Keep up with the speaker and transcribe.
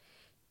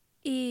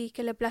y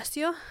que le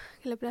plació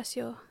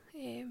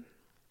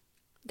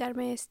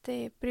darme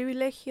este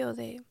privilegio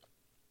de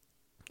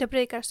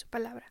predicar su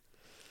palabra.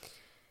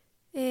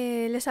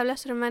 Les habla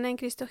su hermana en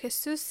Cristo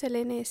Jesús,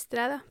 Selene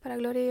Estrada, para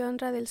gloria y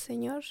honra del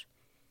Señor.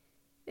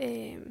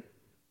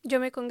 Yo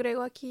me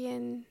congrego aquí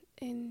en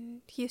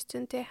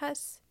Houston,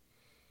 Texas,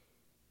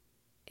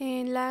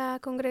 en la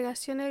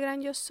congregación El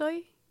Gran Yo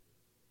Soy,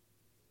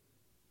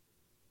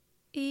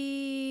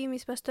 y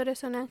mis pastores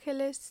son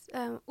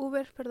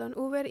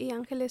Uber y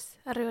Ángeles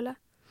Arreola,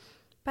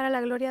 para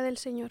la gloria del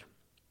Señor.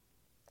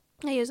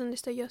 Ahí es donde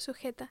estoy yo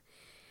sujeta,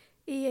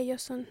 y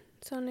ellos son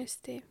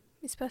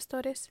mis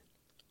pastores.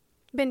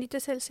 Bendito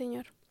es el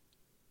Señor.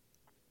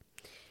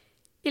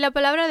 Y la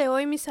palabra de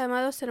hoy, mis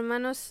amados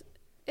hermanos,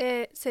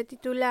 se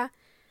titula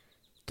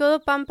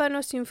Todo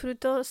pámpano sin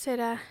fruto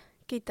será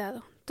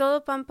quitado.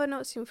 Todo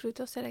pámpano sin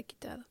fruto será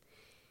quitado.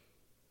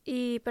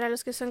 Y para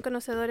los que son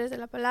conocedores de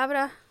la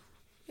palabra,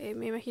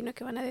 me imagino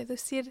que van a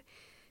deducir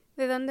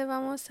de dónde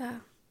vamos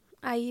a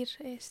ir,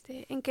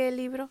 en qué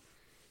libro.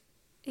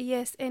 Y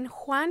es en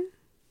Juan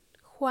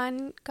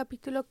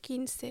capítulo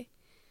 15,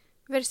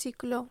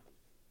 versículos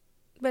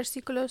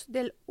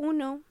del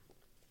 1.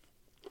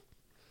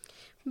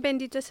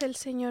 Bendito es el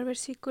Señor,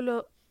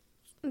 versículo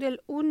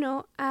del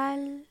 1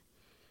 al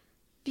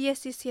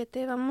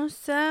 17.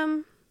 Vamos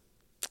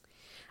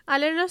a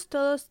leerlos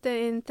todos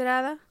de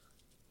entrada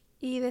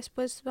y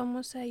después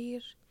vamos a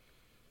ir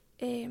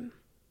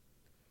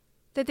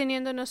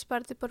deteniéndonos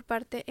parte por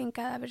parte en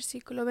cada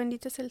versículo.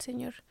 Bendito es el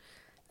Señor.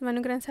 Mando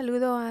un gran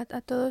saludo a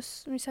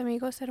todos mis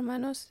amigos,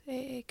 hermanos,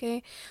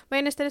 que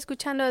vayan a estar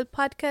escuchando el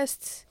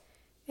podcast.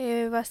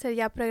 Va a ser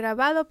ya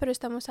pregrabado, pero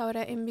estamos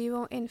ahora en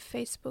vivo en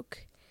Facebook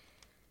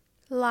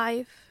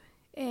Live,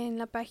 en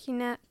la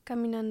página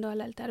Caminando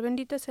al Altar.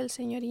 Bendito es el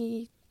Señor,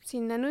 y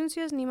sin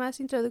anuncios ni más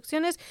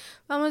introducciones,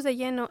 vamos de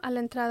lleno a la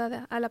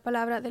entrada a la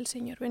palabra del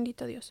Señor.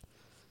 Bendito Dios.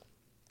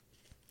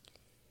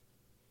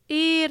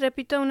 Y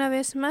repito una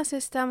vez más,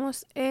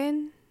 estamos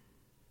en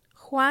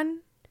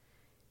Juan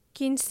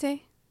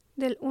 15,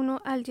 del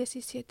 1 al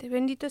 17.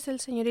 Bendito es el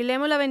Señor. Y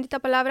leemos la bendita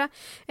palabra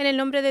en el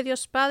nombre de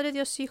Dios Padre,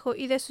 Dios Hijo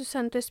y de su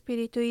Santo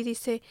Espíritu. Y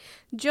dice: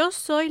 Yo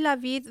soy la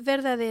vid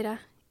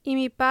verdadera, y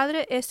mi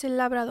Padre es el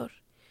labrador.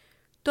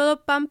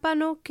 Todo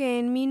pámpano que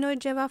en mí no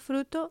lleva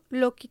fruto,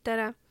 lo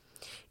quitará.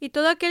 Y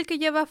todo aquel que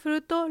lleva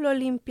fruto, lo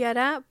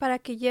limpiará para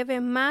que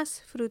lleve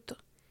más fruto.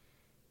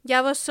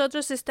 Ya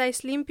vosotros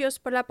estáis limpios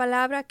por la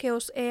palabra que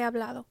os he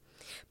hablado.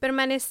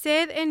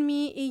 Permaneced en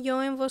mí y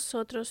yo en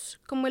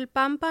vosotros. Como el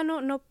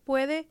pámpano no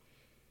puede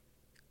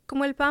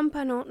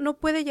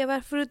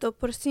llevar fruto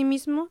por sí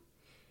mismo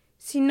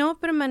si no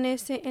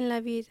permanece en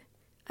la vid,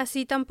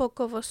 así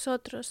tampoco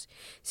vosotros,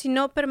 si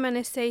no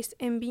permanecéis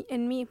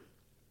en mí.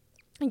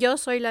 Yo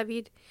soy la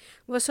vid,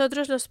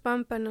 vosotros los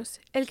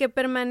pámpanos. El que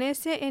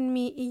permanece en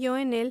mí y yo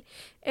en él,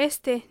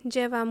 éste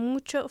lleva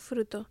mucho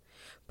fruto,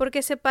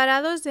 porque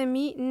separados de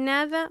mí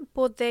nada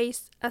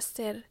podéis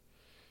hacer.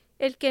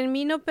 El que en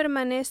mí no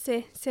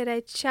permanece será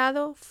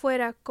echado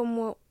fuera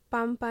como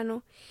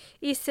pámpano,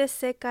 y se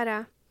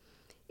secará.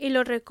 Y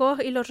los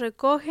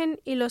recogen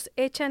y los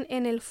echan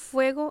en el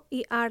fuego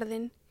y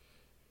arden.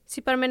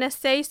 Si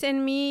permanecéis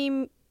en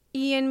mí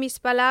y en mis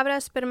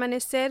palabras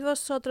permaneced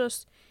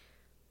vosotros,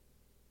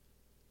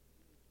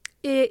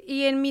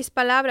 y en mis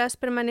palabras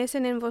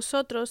permanecen en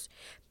vosotros,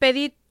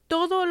 pedid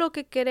todo lo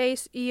que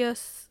queréis y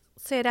os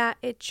será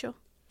hecho.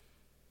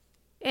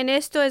 En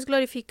esto es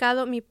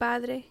glorificado mi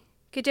Padre,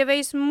 que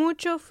llevéis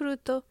mucho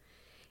fruto,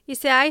 y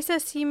seáis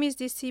así mis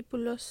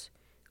discípulos.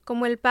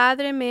 Como el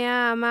Padre me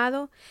ha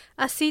amado,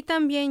 así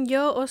también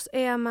yo os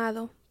he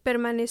amado.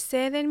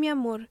 Permaneced en mi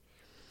amor.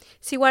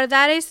 Si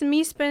guardareis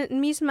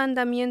mis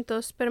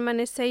mandamientos,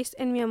 permanecéis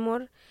en mi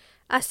amor,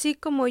 así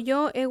como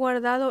yo he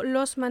guardado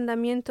los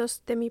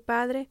mandamientos de mi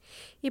Padre,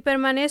 y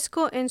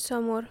permanezco en su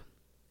amor.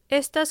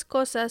 Estas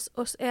cosas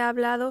os he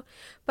hablado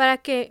para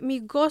que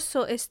mi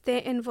gozo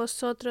esté en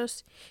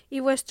vosotros, y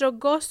vuestro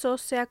gozo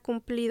sea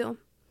cumplido.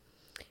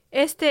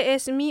 Este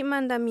es mi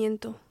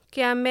mandamiento,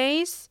 que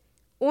améis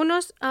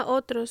unos a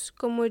otros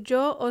como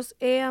yo os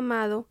he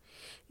amado.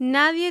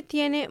 Nadie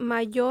tiene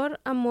mayor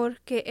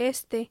amor que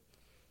este,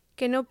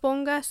 que no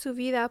ponga su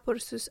vida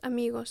por sus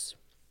amigos.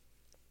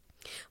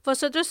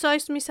 Vosotros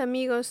sois mis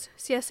amigos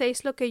si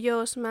hacéis lo que yo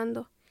os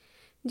mando.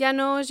 Ya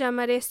no os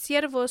llamaré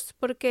siervos,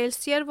 porque el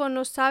siervo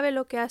no sabe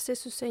lo que hace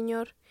su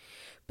señor,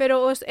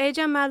 pero os he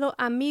llamado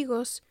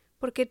amigos,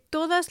 porque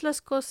todas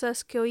las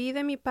cosas que oí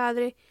de mi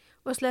Padre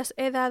os las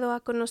he dado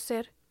a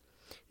conocer.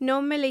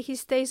 No me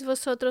elegisteis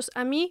vosotros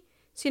a mí,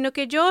 sino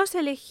que yo os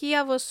elegí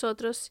a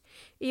vosotros,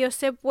 y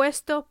os he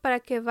puesto para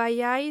que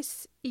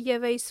vayáis y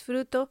llevéis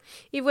fruto,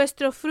 y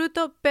vuestro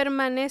fruto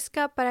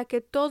permanezca, para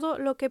que todo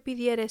lo que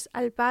pidiereis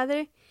al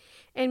Padre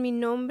en mi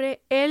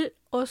nombre, Él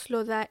os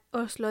lo dé.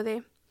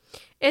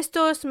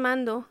 Esto os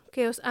mando,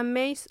 que os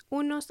améis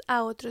unos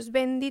a otros.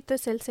 Bendito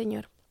es el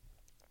Señor.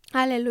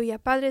 Aleluya,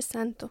 Padre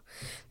Santo,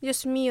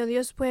 Dios mío,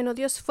 Dios bueno,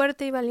 Dios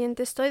fuerte y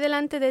valiente, estoy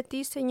delante de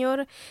ti,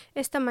 Señor,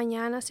 esta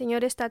mañana,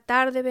 Señor, esta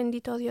tarde,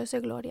 bendito Dios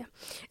de gloria.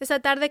 Esta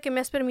tarde que me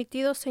has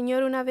permitido,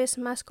 Señor, una vez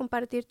más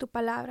compartir tu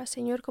palabra,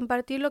 Señor,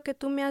 compartir lo que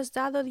tú me has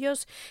dado,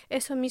 Dios,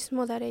 eso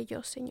mismo daré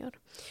yo,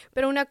 Señor.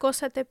 Pero una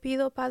cosa te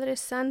pido, Padre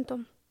Santo.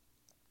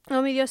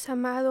 Oh, mi Dios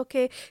amado,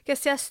 que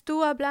seas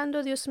tú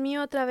hablando, Dios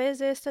mío, a través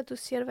de esta tu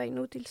sierva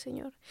inútil,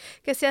 Señor.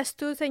 Que seas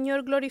tú,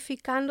 Señor,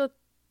 glorificando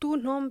tu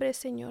nombre,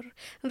 Señor,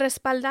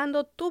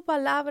 respaldando tu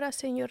palabra,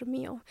 Señor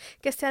mío,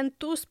 que sean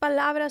tus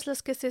palabras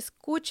las que se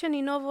escuchen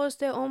y no voz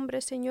de hombre,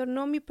 Señor,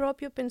 no mi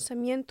propio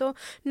pensamiento,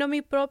 no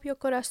mi propio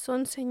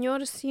corazón,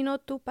 Señor, sino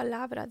tu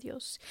palabra,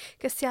 Dios,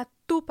 que sea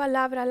tu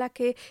palabra la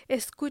que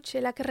escuche,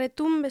 la que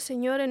retumbe,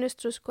 Señor, en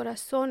nuestros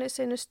corazones,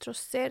 en nuestro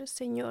ser,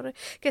 Señor,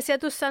 que sea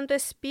tu Santo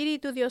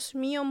Espíritu, Dios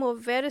mío,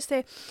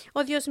 moverse,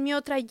 oh Dios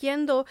mío,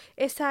 trayendo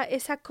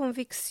esa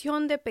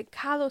convicción de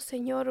pecado,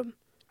 Señor,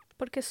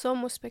 porque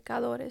somos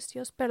pecadores.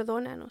 Dios,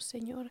 perdónanos,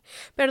 Señor.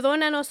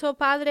 Perdónanos, oh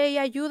Padre, y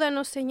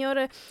ayúdanos,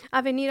 Señor,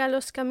 a venir a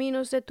los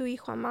caminos de tu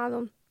Hijo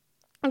amado.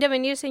 De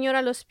venir, Señor,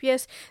 a los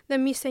pies de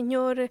mi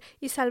Señor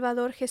y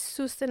Salvador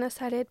Jesús de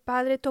Nazaret.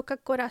 Padre, toca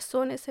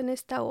corazones en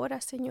esta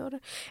hora, Señor.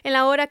 En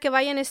la hora que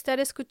vayan a estar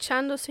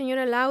escuchando, Señor,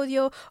 el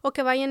audio, o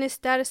que vayan a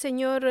estar,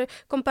 Señor,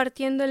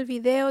 compartiendo el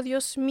video.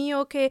 Dios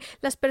mío, que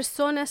las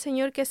personas,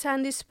 Señor, que se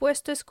han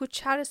dispuesto a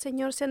escuchar,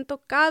 Señor, sean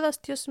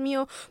tocadas, Dios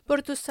mío,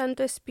 por tu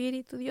Santo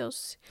Espíritu,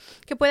 Dios.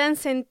 Que puedan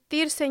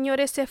sentir, Señor,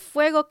 ese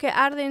fuego que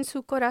arde en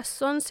su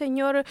corazón,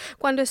 Señor,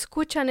 cuando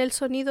escuchan el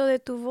sonido de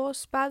tu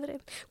voz, Padre.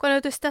 Cuando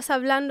tú estás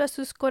hablando a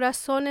sus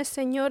corazones,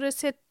 Señor,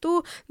 sé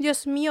tú,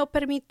 Dios mío,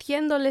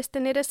 permitiéndoles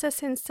tener esa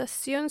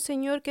sensación,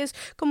 Señor, que es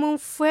como un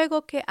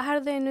fuego que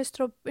arde en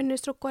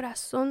nuestro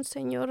corazón,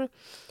 Señor.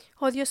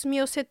 Oh Dios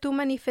mío, sé tú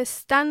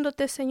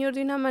manifestándote, Señor,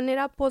 de una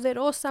manera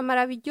poderosa,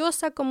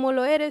 maravillosa, como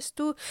lo eres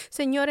tú,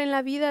 Señor, en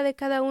la vida de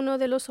cada uno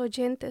de los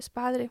oyentes,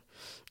 Padre.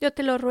 Yo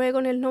te lo ruego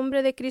en el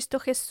nombre de Cristo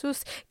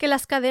Jesús, que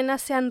las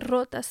cadenas sean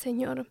rotas,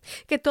 Señor.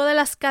 Que todas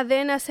las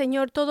cadenas,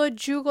 Señor, todo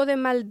yugo de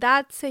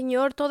maldad,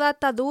 Señor, toda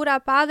atadura,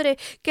 Padre,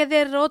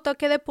 quede roto,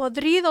 quede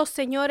podrido,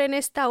 Señor, en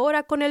esta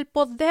hora, con el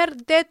poder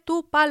de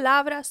tu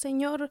palabra,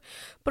 Señor,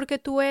 porque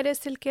tú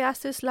eres el que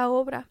haces la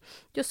obra.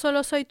 Yo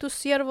solo soy tu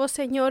siervo,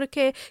 Señor,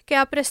 que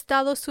ha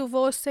prestado su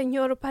voz,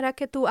 Señor, para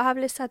que tú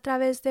hables a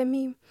través de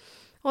mí.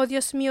 Oh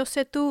Dios mío,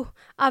 sé tú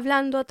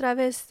hablando a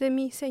través de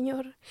mí,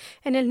 Señor.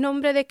 En el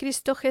nombre de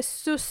Cristo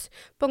Jesús,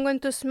 pongo en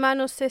tus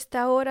manos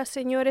esta hora,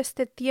 Señor,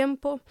 este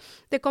tiempo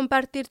de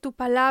compartir tu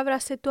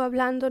palabra. Sé tú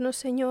hablándonos,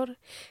 Señor.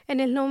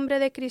 En el nombre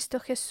de Cristo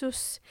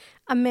Jesús.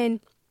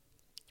 Amén.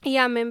 Y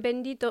amén.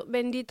 Bendito,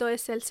 bendito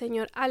es el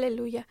Señor.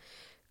 Aleluya.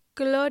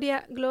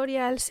 Gloria,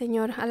 gloria al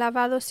Señor,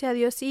 alabado sea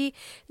Dios. Y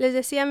les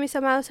decía a mis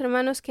amados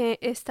hermanos que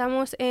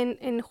estamos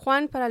en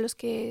Juan, para los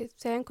que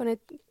se hayan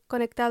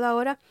conectado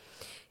ahora,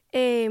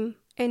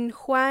 en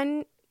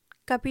Juan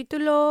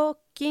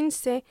capítulo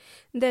 15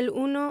 del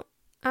 1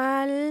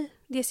 al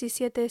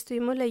 17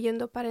 estuvimos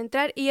leyendo para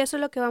entrar, y eso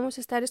es lo que vamos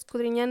a estar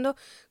escudriñando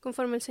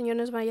conforme el Señor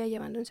nos vaya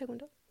llevando. Un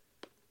segundo.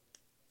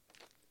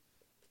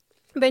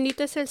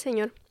 Bendito es el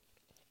Señor.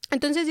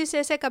 Entonces dice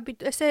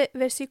ese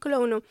versículo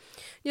 1,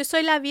 yo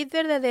soy la vid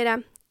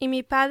verdadera y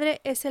mi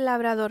Padre es el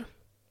labrador.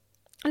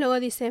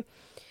 Luego dice,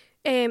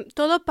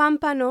 todo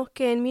pámpano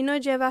que en mí no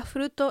lleva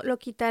fruto lo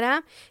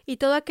quitará, y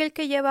todo aquel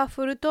que lleva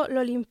fruto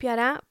lo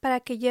limpiará para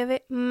que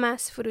lleve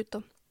más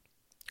fruto.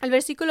 El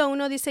versículo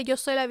 1 dice, yo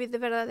soy la vid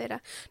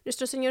verdadera,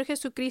 nuestro Señor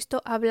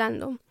Jesucristo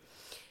hablando.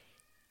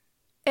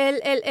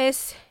 Él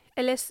es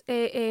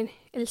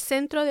el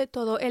centro de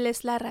todo. Él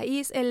es la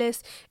raíz, Él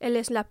es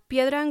la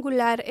piedra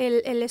angular,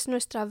 Él es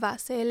nuestra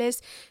base, Él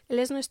es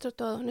nuestro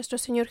todo, nuestro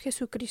Señor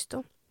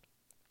Jesucristo.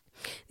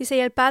 Dice,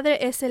 y el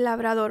Padre es el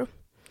labrador.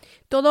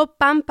 Todo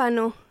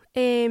pámpano,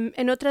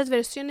 en otras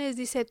versiones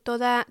dice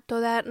toda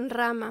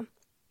rama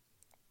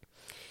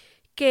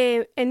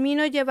que en mí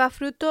no lleva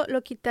fruto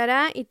lo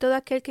quitará, y todo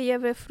aquel que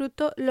lleve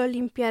fruto lo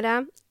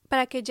limpiará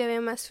para que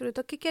lleve más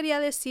fruto. ¿Qué quería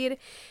decir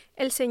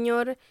el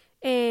Señor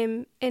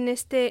en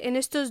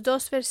estos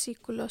dos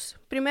versículos?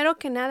 Primero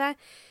que nada,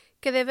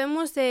 que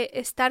debemos de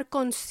estar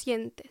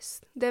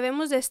conscientes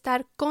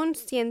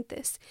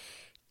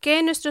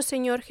que nuestro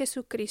Señor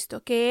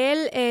Jesucristo, que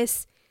Él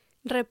es,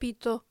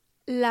 repito,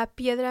 la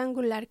piedra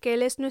angular, que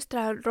Él es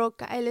nuestra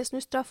roca, Él es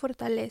nuestra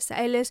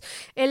fortaleza, Él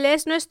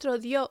es nuestro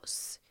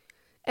Dios,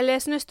 Él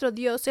es nuestro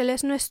Dios, Él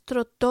es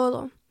nuestro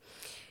todo.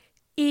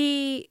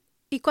 Y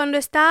cuando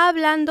está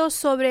hablando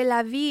sobre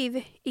la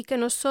vid y que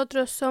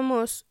nosotros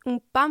somos un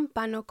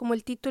pámpano, como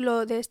el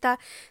título de esta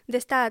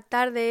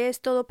tarde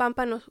es, todo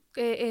pámpano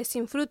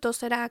sin fruto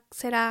será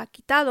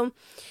quitado.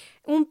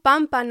 Un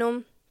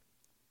pámpano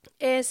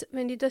es,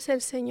 bendito es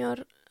el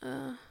Señor,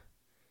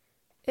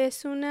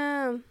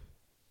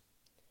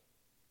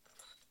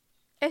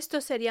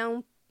 esto sería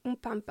un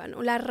pámpano,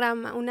 una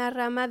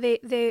rama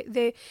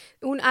de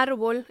un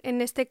árbol. En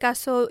este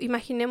caso,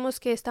 imaginemos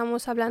que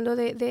estamos hablando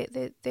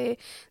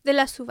de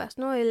las uvas,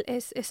 ¿no?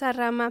 Es esa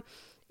rama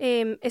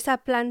esa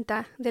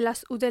planta de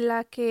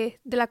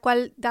la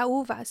cual da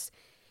uvas.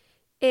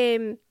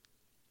 El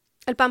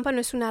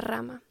pámpano es una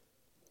rama.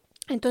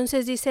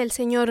 Entonces dice el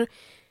Señor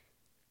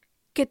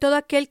que todo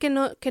aquel que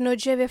no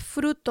lleve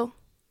fruto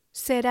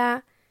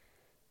será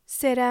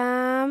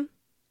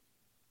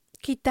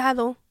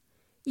quitado,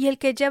 y el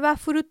que lleva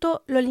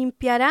fruto lo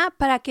limpiará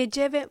para que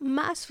lleve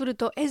más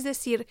fruto. Es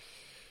decir,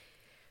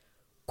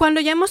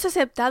 cuando ya hemos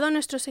aceptado a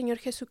nuestro Señor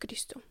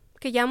Jesucristo,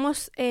 que ya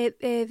hemos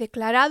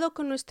declarado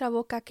con nuestra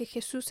boca que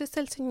Jesús es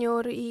el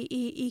Señor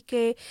y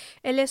que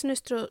Él es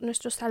nuestro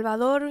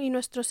Salvador y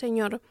nuestro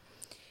Señor,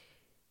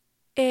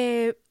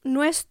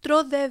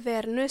 nuestro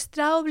deber,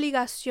 nuestra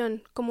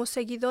obligación como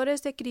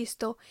seguidores de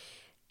Cristo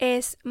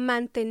es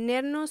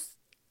mantenernos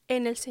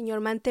en el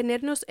Señor,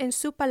 mantenernos en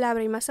su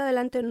palabra, y más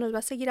adelante nos va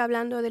a seguir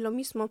hablando de lo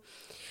mismo,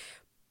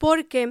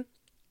 porque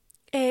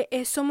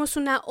somos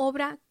una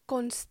obra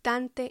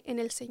constante en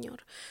el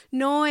Señor.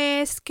 No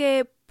es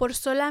que por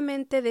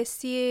solamente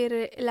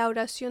decir la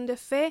oración de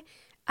fe,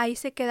 ahí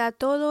se queda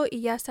todo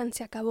y ya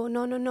se acabó.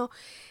 No.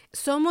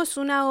 Somos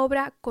una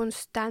obra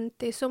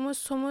constante.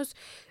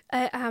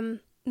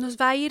 Nos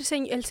va a ir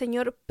el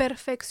Señor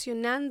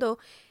perfeccionando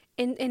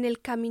en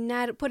el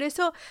caminar. Por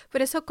eso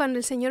cuando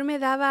el Señor me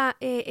daba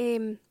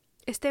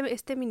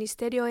este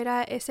ministerio,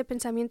 era ese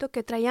pensamiento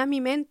que traía a mi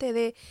mente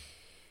de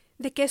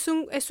que es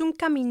un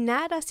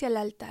caminar hacia el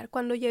altar.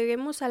 Cuando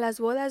lleguemos a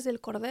las bodas del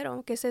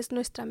Cordero, que esa es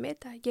nuestra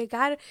meta,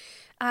 llegar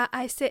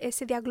a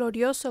ese día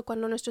glorioso,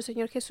 cuando nuestro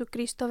Señor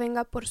Jesucristo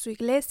venga por su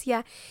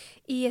iglesia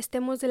y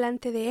estemos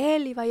delante de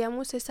Él y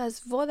vayamos a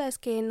esas bodas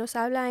que nos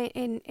habla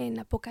en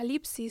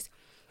Apocalipsis.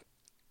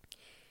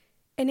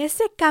 En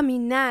ese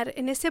caminar,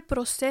 en ese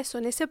proceso,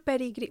 en ese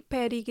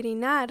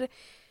peregrinar,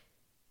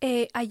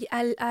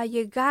 a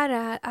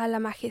llegar a la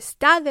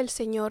majestad del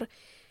Señor,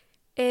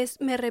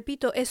 me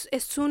repito,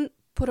 es un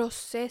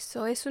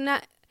proceso,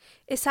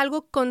 es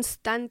algo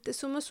constante.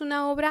 Somos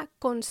una obra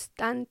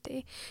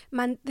constante.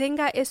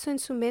 Mantenga eso en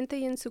su mente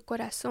y en su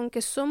corazón,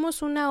 que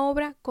somos una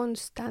obra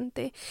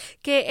constante,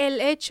 que el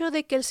hecho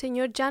de que el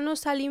Señor ya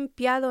nos ha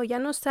limpiado, ya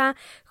nos ha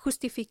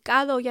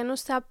justificado, ya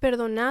nos ha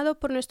perdonado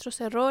por nuestros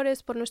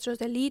errores, por nuestros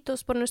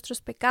delitos, por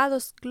nuestros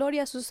pecados,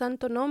 gloria a su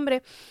santo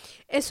nombre,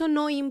 eso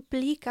no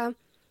implica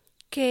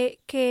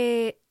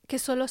que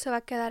solo se va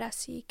a quedar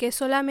así, que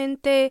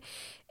solamente,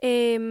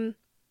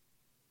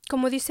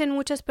 como dicen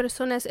muchas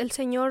personas, el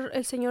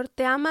Señor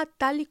te ama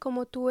tal y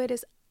como tú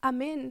eres.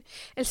 Amén.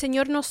 El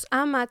Señor nos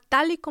ama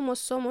tal y como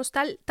somos,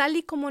 tal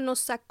y como nos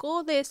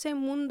sacó de ese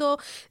mundo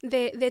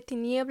de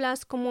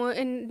tinieblas, como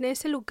en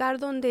ese lugar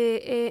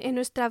donde en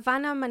nuestra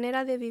vana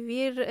manera de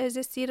vivir, es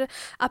decir,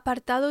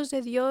 apartados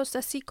de Dios,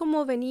 así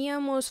como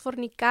veníamos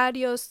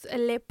fornicarios,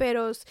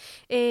 léperos,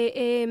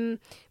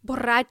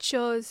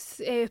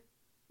 borrachos,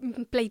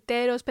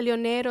 pleiteros,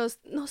 peleoneros,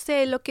 no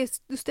sé, lo que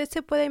usted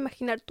se puede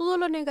imaginar, todo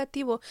lo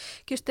negativo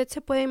que usted se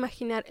puede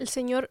imaginar, el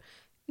Señor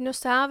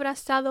nos ha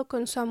abrazado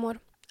con su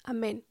amor.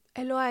 Amén.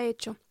 Él lo ha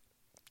hecho.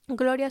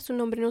 Gloria a su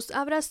nombre. Nos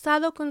ha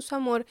abrazado con su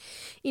amor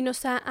y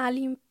nos ha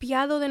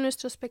limpiado de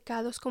nuestros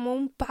pecados, como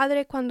un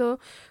padre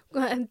cuando,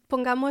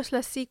 pongámoslo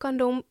así,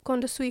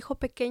 cuando su hijo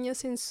pequeño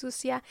se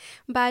ensucia,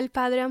 va el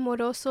padre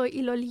amoroso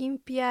y lo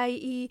limpia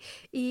y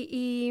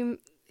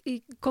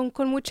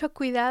con mucho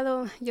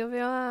cuidado. Yo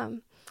veo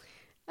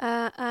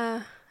a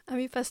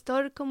mi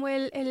pastor, como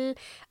él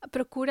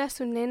procura a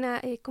su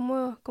nena,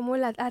 cómo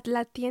la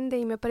atiende,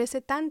 y me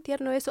parece tan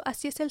tierno eso.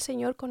 Así es el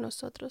Señor con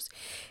nosotros.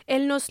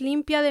 Él nos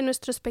limpia de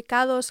nuestros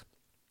pecados.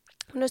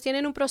 Nos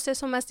tienen un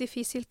proceso más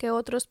difícil que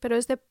otros, pero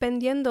es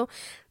dependiendo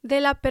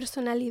de la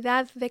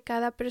personalidad de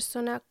cada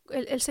persona.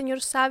 El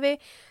Señor sabe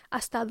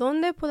hasta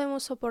dónde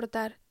podemos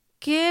soportar,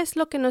 qué es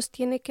lo que nos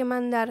tiene que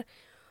mandar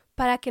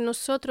para que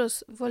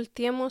nosotros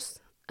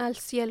volteemos al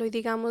cielo y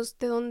digamos: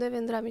 ¿de dónde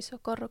vendrá mi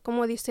socorro?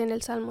 Como dice en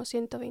el Salmo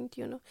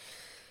 121.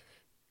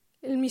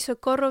 Mi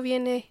socorro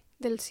viene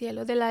del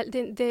cielo,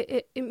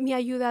 mi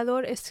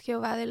ayudador es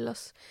Jehová de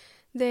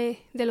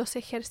los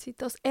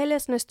ejércitos. Él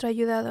es nuestro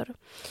ayudador.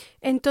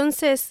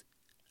 Entonces,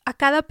 a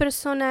cada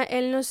persona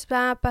Él nos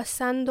va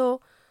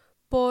pasando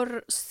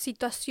por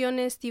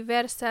situaciones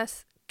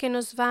diversas que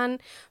nos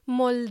van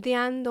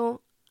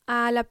moldeando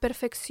a la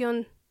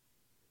perfección,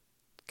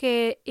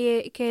 que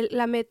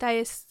la meta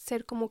es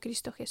ser como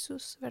Cristo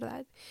Jesús,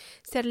 ¿verdad?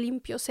 Ser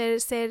limpio,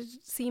 ser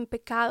sin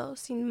pecado,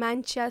 sin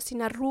mancha,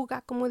 sin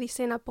arruga, como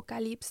dice en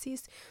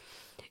Apocalipsis.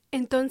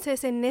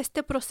 Entonces, en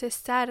este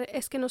procesar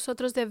es que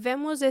nosotros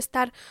debemos de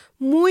estar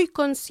muy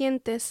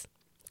conscientes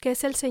que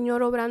es el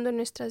Señor obrando en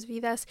nuestras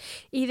vidas,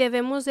 y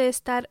debemos de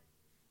estar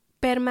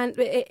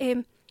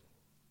en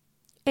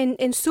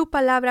su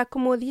palabra,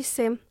 como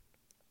dice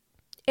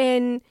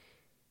en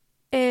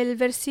el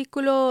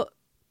versículo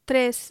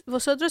 3.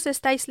 Vosotros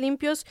estáis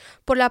limpios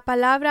por la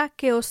palabra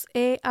que os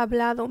he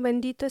hablado.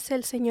 Bendito es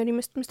el Señor. Y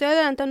me estoy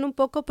adelantando un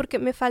poco porque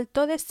me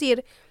faltó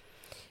decir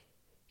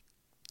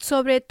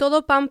sobre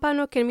todo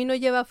pámpano que en mí no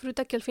lleva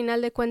fruta, que al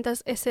final de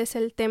cuentas ese es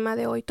el tema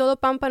de hoy. Todo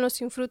pámpano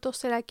sin fruto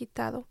será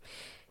quitado.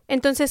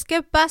 Entonces,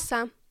 ¿qué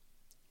pasa?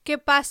 ¿Qué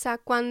pasa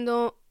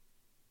cuando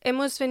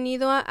hemos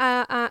venido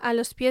a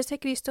los pies de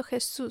Cristo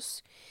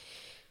Jesús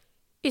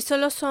y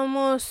solo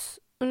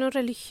somos unos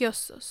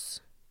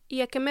religiosos.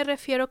 ¿Y a qué me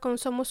refiero con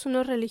somos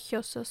unos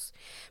religiosos?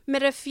 Me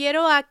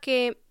refiero a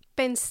que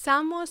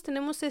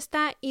tenemos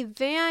esta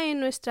idea en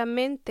nuestra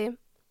mente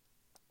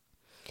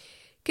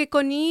que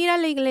con ir a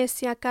la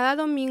iglesia cada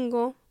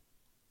domingo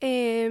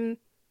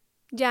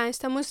ya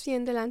estamos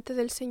bien delante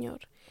del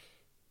Señor.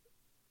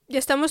 Ya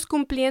estamos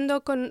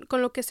cumpliendo con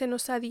lo que se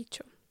nos ha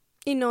dicho.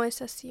 Y no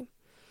es así.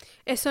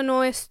 Eso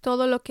no es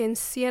todo lo que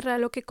encierra,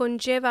 lo que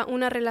conlleva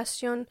una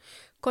relación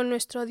con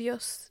nuestro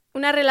Dios.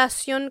 Una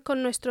relación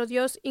con nuestro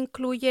Dios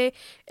incluye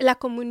la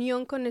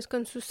comunión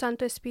con su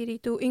Santo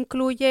Espíritu,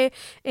 incluye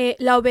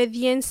la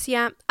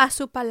obediencia a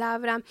su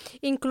palabra,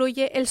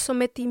 incluye el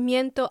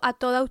sometimiento a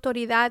toda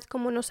autoridad,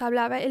 como nos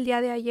hablaba el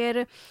día de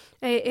ayer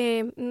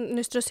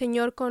nuestro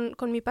Señor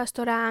con mi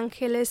pastora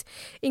Ángeles,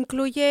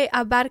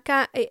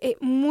 abarca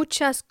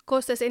muchas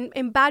cosas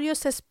en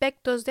varios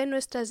aspectos de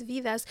nuestras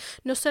vidas,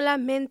 no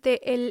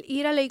solamente el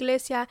ir a la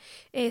iglesia,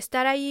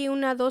 estar ahí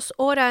 1-2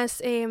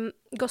 horas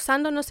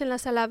gozándonos en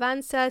las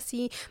alabanzas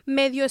y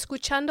medio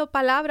escuchando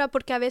palabra,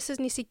 porque a veces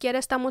ni siquiera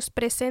estamos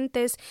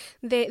presentes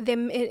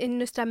en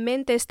nuestra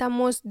mente,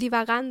 estamos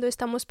divagando,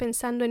 estamos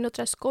pensando en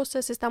otras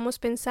cosas, estamos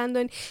pensando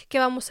en qué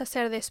vamos a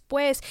hacer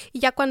después, y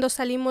ya cuando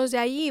salimos de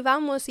ahí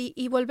vamos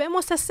y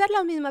volvemos a ser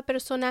la misma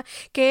persona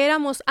que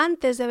éramos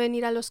antes de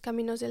venir a los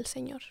caminos del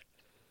Señor.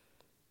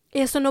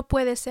 Eso no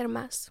puede ser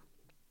más.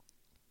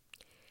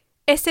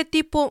 Ese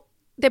tipo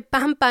de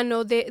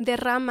pámpano, de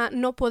rama,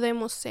 no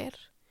podemos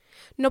ser.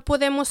 No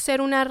podemos ser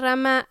una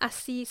rama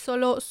así,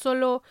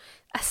 solo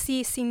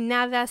así, sin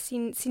nada,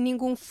 sin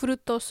ningún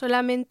fruto,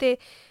 solamente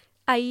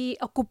ahí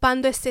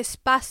ocupando ese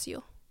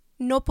espacio.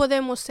 No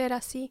podemos ser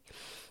así.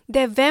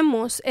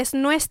 Es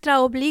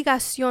nuestra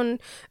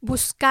obligación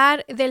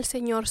buscar del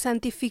Señor,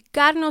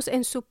 santificarnos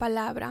en su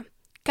palabra.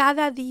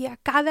 Cada día,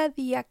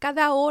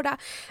 cada hora,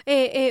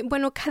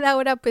 cada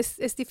hora pues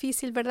es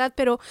difícil, ¿verdad?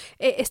 Pero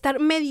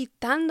estar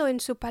meditando en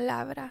su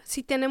palabra.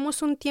 Si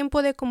tenemos un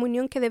tiempo de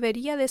comunión que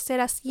debería de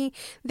ser así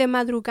de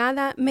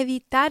madrugada,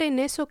 meditar en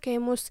eso que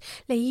hemos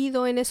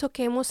leído, en eso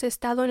que hemos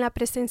estado en la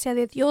presencia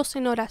de Dios,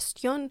 en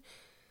oración.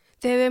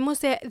 Debemos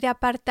de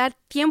apartar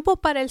tiempo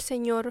para el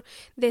Señor,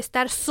 de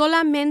estar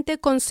solamente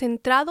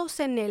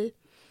concentrados en Él,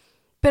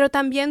 pero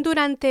también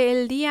durante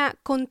el día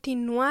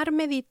continuar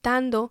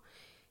meditando.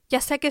 Ya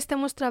sea que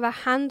estemos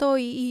trabajando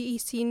y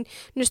sin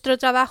nuestro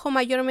trabajo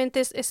mayormente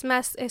es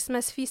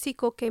más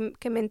físico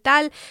que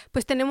mental,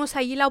 pues tenemos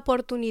ahí la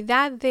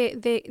oportunidad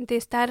de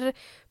estar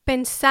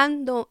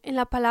pensando en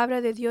la palabra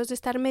de Dios, de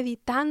estar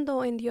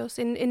meditando en Dios,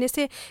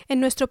 en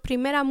nuestro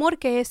primer amor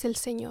que es el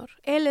Señor.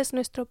 Él es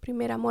nuestro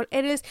primer amor,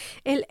 Él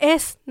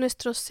es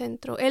nuestro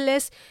centro, Él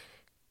es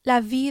la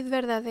vid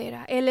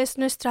verdadera, Él es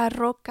nuestra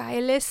roca,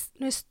 Él es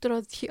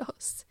nuestro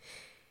Dios.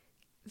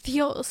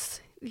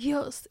 Dios,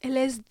 Él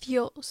es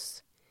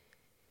Dios.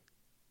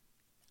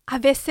 A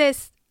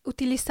veces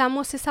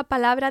utilizamos esa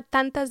palabra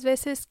tantas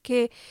veces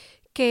que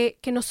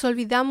nos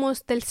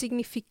olvidamos del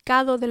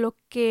significado de lo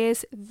que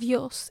es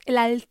Dios, el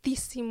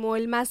Altísimo,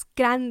 el más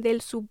grande,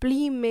 el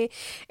sublime,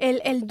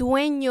 el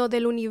dueño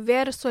del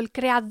universo, el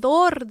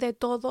creador de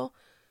todo.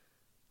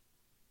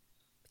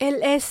 Él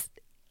es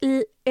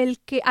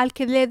al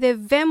que le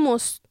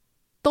debemos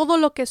todo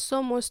lo que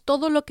somos,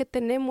 todo lo que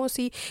tenemos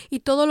y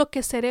todo lo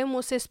que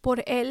seremos es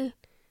por Él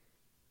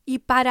y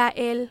para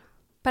Él,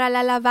 para la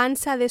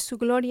alabanza de su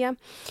gloria.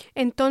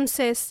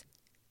 Entonces,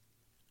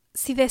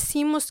 si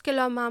decimos que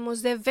lo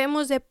amamos,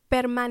 debemos de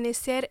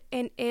permanecer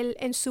en Él,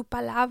 en su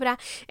palabra,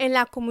 en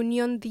la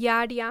comunión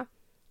diaria,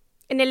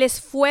 en el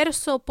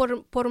esfuerzo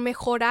por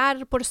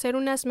mejorar, por ser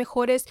unas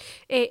mejores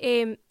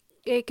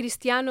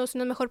cristianos,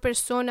 una mejor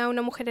persona,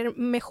 una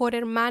mejor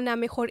hermana,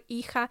 mejor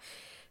hija,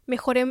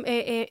 mejor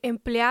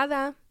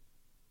empleada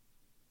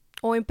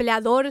o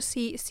empleador,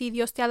 si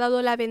Dios te ha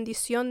dado la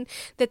bendición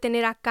de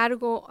tener a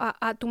cargo,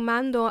 a tu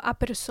mando a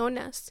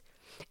personas.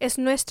 Es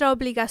nuestra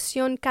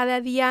obligación cada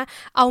día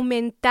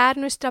aumentar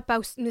nuestra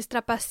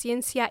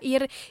paciencia,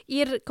 ir,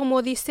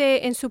 como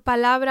dice en su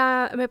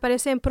palabra, me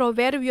parece en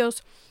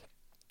Proverbios,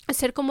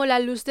 ser como la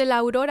luz de la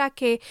aurora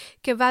que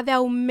va de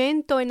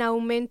aumento en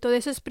aumento, de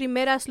esas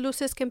primeras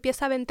luces que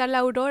empieza a aventar la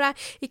aurora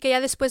y que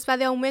ya después va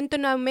de aumento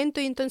en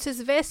aumento y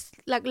entonces ves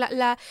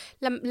la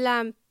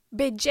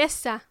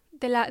belleza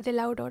de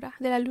la aurora,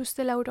 de la luz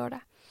de la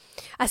aurora.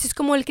 Así es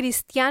como el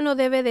cristiano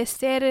debe de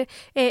ser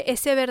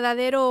ese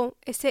verdadero,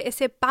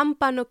 ese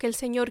pámpano que el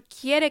Señor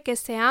quiere que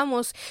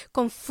seamos,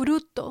 con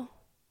fruto.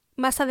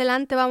 Más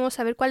adelante vamos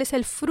a ver cuál es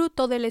el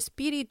fruto del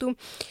Espíritu,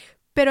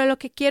 pero lo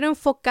que quiero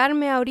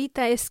enfocarme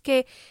ahorita es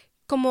que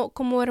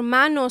como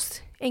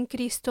hermanos en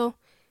Cristo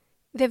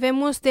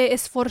debemos de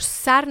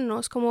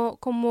esforzarnos,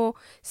 como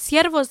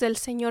siervos del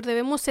Señor,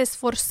 debemos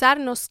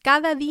esforzarnos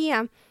cada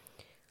día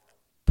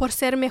por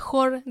ser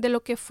mejor de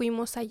lo que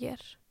fuimos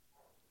ayer.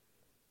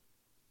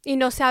 y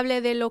no se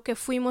hable de lo que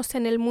fuimos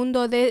en el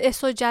mundo, de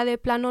eso ya de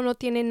plano no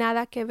tiene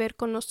nada que ver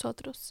con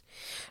nosotros.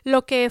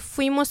 Lo que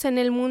fuimos en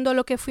el mundo,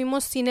 lo que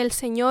fuimos sin el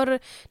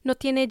Señor, no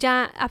tiene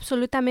ya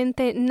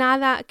absolutamente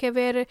nada que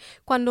ver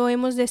cuando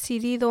hemos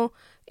decidido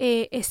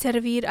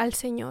servir al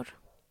Señor.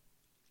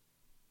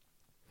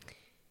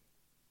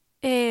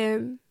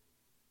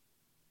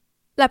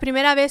 La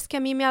primera vez que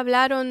a mí me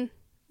hablaron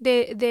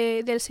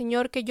del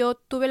Señor, que yo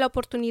tuve la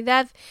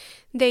oportunidad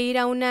de ir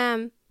a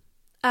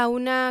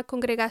una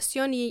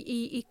congregación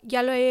y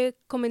ya lo he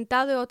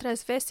comentado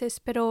otras veces,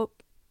 pero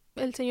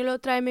el Señor lo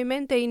trae a mi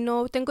mente y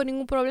no tengo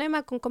ningún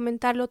problema con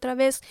comentarlo otra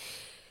vez.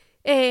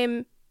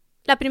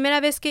 La primera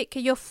vez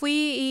que yo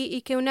fui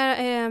y que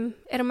una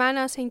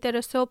hermana se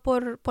interesó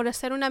por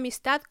hacer una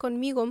amistad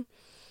conmigo,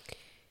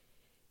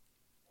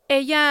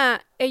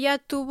 ella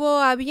tuvo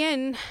a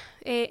bien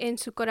en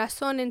su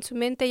corazón, en su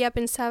mente, ella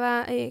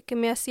pensaba que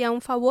me hacía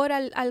un favor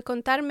al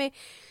contarme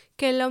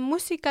que la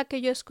música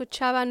que yo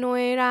escuchaba no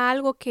era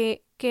algo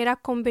que era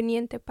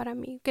conveniente para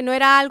mí, que no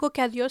era algo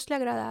que a Dios le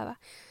agradaba.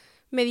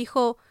 Me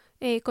dijo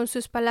con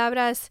sus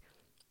palabras,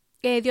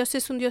 Dios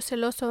es un Dios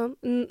celoso.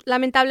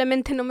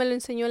 Lamentablemente no me lo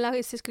enseñó en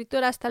las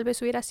escrituras, tal vez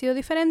hubiera sido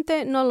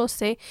diferente, no lo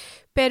sé,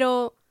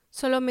 pero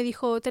solo me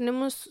dijo,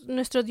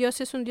 nuestro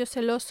Dios es un Dios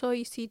celoso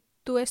y si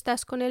tú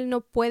estás con Él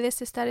no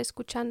puedes estar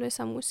escuchando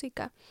esa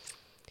música.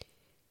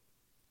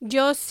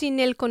 Yo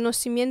sin el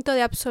conocimiento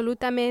de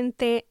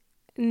absolutamente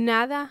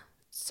nada,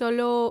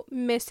 solo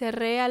me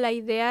cerré a la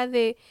idea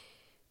de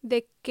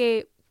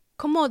que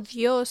cómo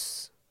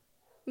Dios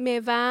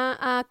me va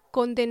a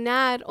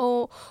condenar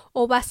o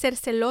va a ser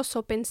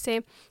celoso,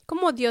 pensé.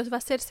 ¿Cómo Dios va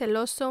a ser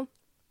celoso?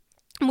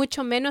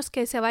 Mucho menos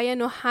que se vaya a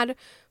enojar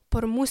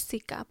por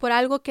música, por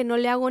algo que no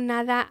le hago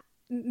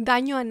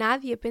daño a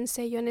nadie,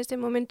 pensé yo en ese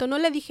momento. No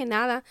le dije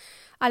nada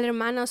a la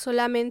hermana,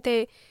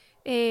 solamente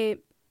le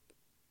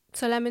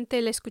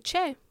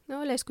escuché,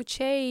 ¿no? La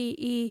escuché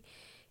y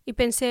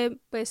pensé,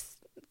 pues,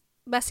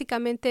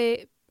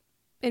 básicamente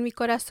en mi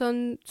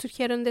corazón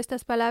surgieron de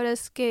estas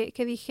palabras que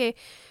dije,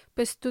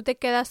 pues tú te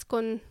quedas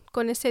con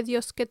ese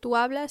Dios que tú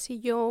hablas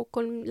y yo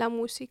con la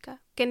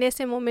música, que en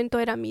ese momento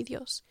era mi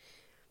Dios.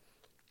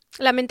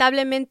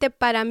 Lamentablemente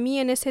para mí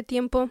en ese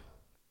tiempo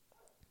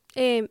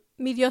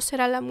mi Dios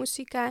era la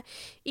música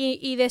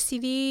y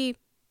decidí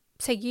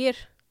seguir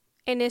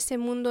en ese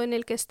mundo en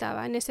el que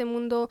estaba, en ese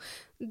mundo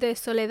de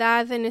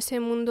soledad, en ese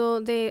mundo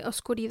de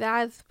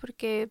oscuridad,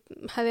 porque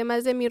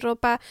además de mi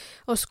ropa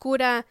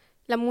oscura,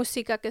 la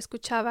música que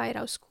escuchaba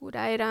era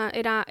oscura,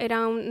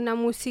 era una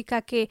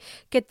música que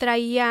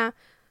traía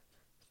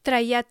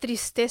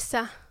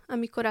tristeza a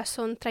mi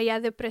corazón, traía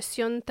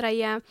depresión,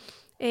 traía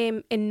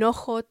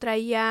enojo,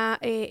 traía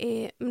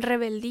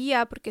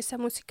rebeldía, porque esa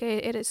música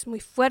es muy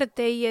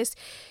fuerte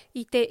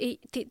y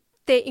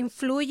te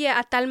influye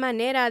a tal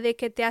manera de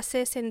que te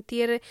hace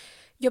sentir.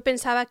 Yo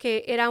pensaba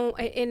que era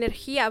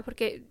energía,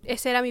 porque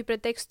ese era mi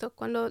pretexto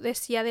cuando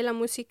decía de la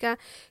música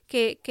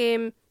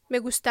que me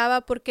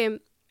gustaba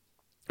porque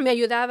me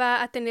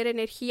ayudaba a tener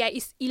energía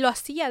y lo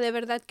hacía, de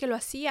verdad que lo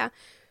hacía,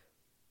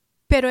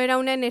 pero era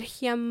una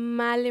energía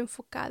mal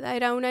enfocada,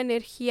 era una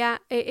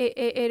energía,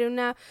 era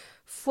una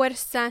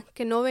fuerza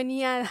que no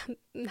venía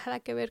nada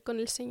que ver con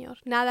el Señor,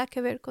 nada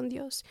que ver con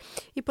Dios.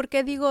 ¿Y por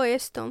qué digo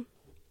esto?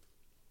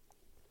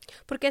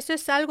 Porque eso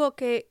es algo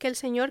que el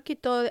Señor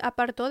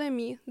apartó de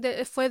mí,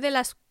 fue de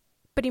las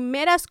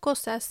primeras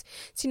cosas,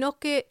 sino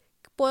que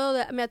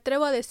me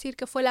atrevo a decir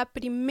que fue el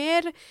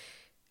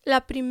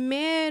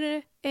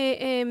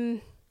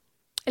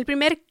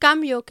primer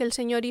cambio que el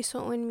Señor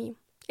hizo en mí.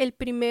 El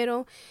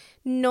primero,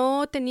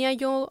 no tenía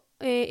yo,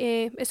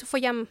 eso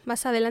fue ya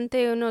más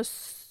adelante,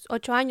 unos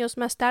 8 años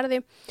más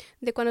tarde,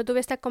 de cuando tuve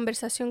esta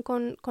conversación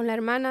con la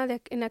hermana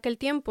en aquel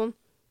tiempo.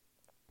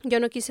 Yo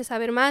no quise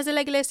saber más de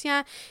la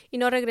iglesia y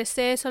no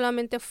regresé,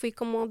 solamente fui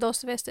como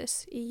 2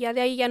 veces y ya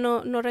de ahí ya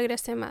no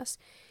regresé más.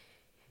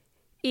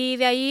 Y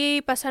de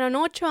ahí pasaron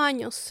 8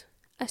 años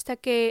hasta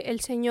que el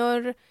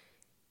Señor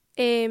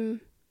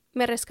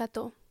me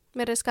rescató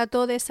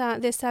de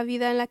esa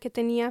vida en la que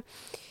tenía.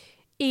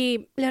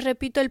 Y les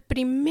repito, el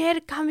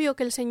primer cambio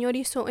que el Señor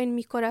hizo en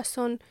mi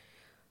corazón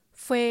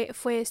fue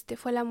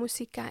la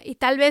música. Y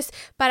tal vez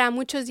para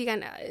muchos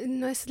digan,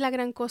 no es la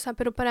gran cosa,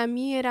 pero para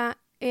mí era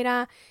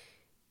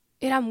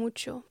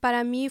mucho.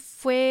 Para mí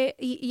fue,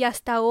 y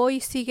hasta hoy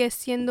sigue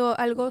siendo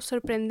algo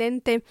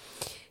sorprendente,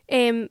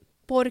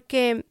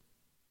 porque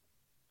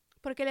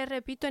les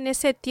repito, en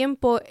ese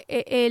tiempo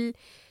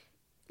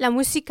la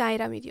música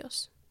era mi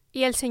Dios.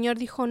 Y el Señor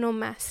dijo, no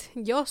más,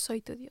 yo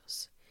soy tu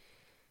Dios.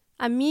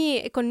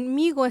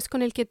 Conmigo es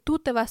con el que tú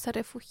te vas a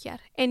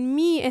refugiar. En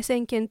mí es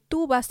en quien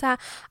tú vas a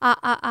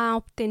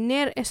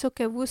obtener eso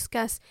que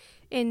buscas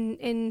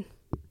en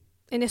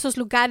esos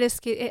lugares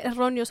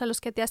erróneos a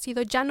los que te has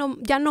ido. Ya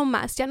no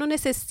más, ya no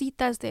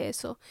necesitas de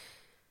eso.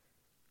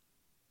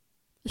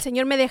 El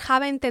Señor me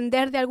dejaba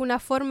entender de alguna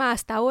forma,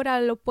 hasta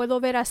ahora lo puedo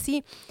ver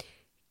así,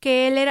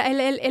 que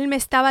Él me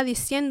estaba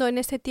diciendo en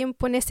ese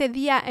tiempo, en ese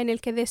día en el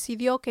que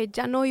decidió que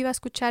ya no iba a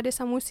escuchar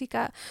esa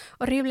música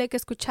horrible que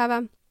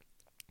escuchaba.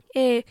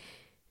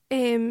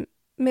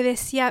 me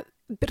decía,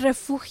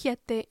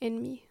 refúgiate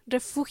en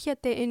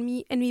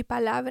mí, en mi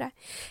palabra.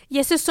 Y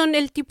esos son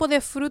el tipo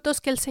de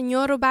frutos que el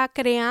Señor va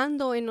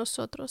creando en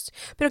nosotros.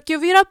 Pero ¿qué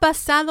hubiera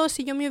pasado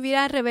si yo me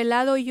hubiera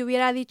revelado y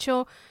hubiera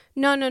dicho,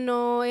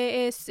 no,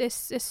 es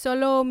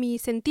solo mi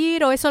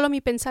sentir o es solo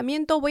mi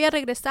pensamiento, voy a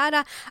regresar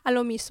a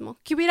lo mismo?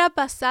 ¿Qué hubiera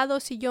pasado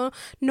si yo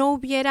no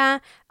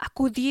hubiera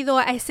acudido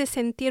a ese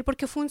sentir?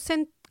 Porque fue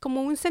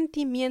como un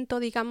sentimiento,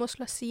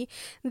 digámoslo así,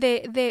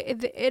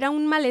 era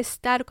un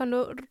malestar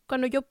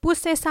cuando yo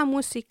puse esa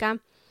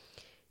música.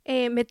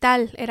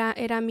 Metal era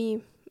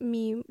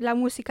la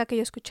música que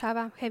yo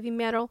escuchaba, heavy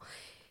metal.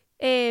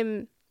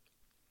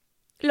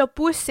 Lo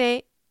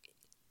puse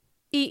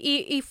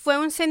y fue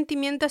un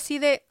sentimiento así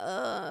de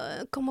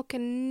como que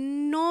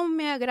no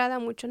me agrada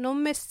mucho, no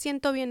me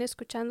siento bien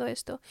escuchando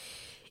esto.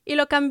 Y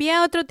lo cambié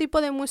a otro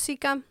tipo de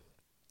música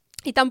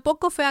y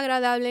tampoco fue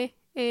agradable.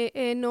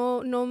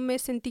 No me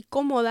sentí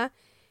cómoda.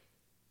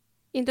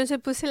 Y entonces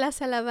puse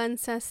las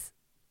alabanzas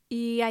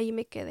y ahí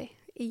me quedé.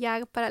 Y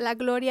ya para la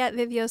gloria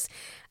de Dios,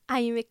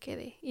 ahí me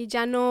quedé. Y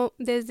ya no,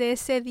 desde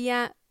ese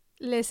día,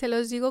 se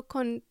los digo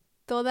con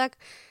toda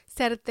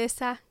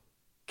certeza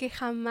que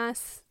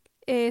jamás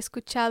he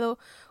escuchado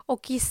o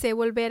quise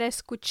volver a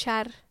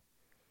escuchar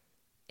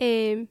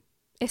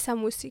esa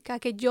música.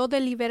 Que yo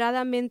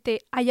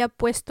deliberadamente haya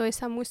puesto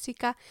esa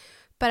música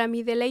para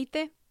mi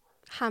deleite.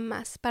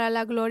 Jamás, para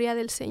la gloria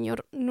del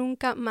Señor,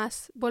 nunca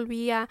más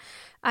volví a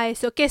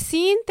eso. Que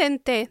sí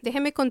intenté,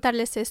 déjenme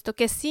contarles esto,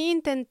 que sí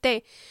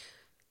intenté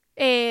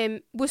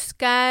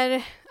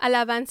buscar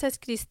alabanzas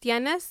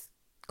cristianas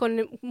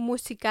con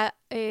música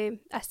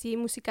así,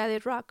 música de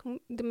rock,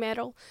 de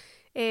metal,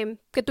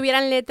 que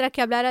tuvieran letra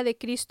que hablara de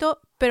Cristo,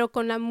 pero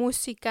con la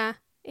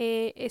música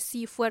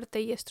sí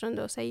fuerte y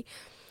estrondosa.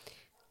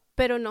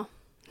 Pero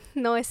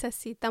no es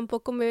así,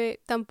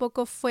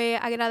 tampoco fue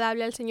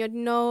agradable al Señor.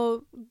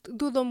 No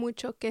dudo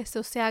mucho que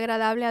eso sea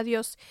agradable a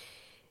Dios,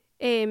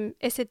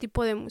 ese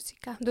tipo de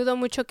música. Dudo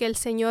mucho que el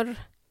Señor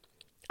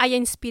haya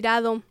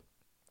inspirado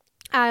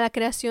a la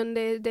creación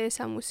de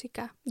esa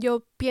música.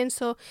 Yo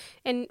pienso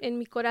en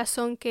mi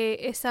corazón que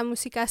esa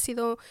música ha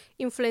sido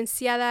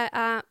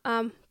influenciada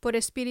por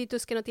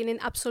espíritus que no tienen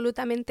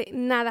absolutamente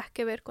nada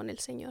que ver con el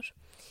Señor.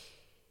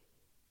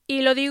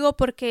 Y lo digo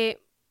porque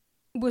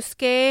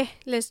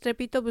les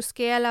repito,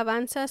 busqué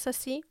alabanzas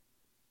así,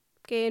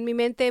 que en mi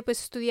mente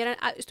pues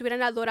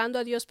estuvieran adorando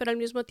a Dios, pero al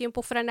mismo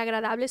tiempo fueran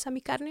agradables a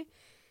mi carne.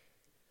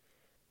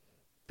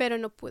 Pero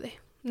no pude,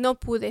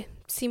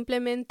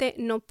 simplemente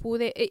no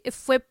pude.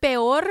 Fue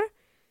peor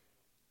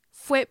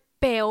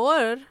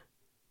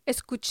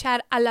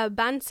escuchar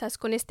alabanzas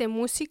con esta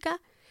música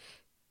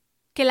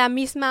que la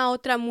misma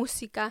otra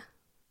música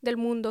del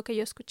mundo que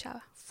yo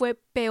escuchaba. Fue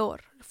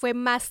peor, fue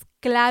más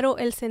claro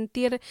el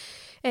sentir,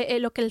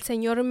 lo que el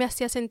Señor me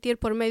hacía sentir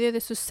por medio de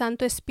su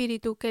Santo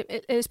Espíritu, que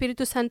el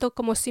Espíritu Santo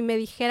como si me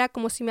dijera,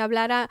 como si me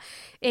hablara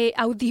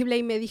audible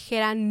y me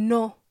dijera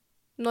no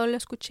lo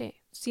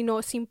escuché,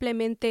 sino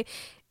simplemente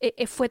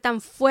fue tan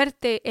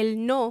fuerte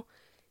el no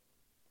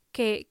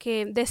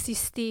que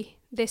desistí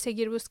de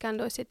seguir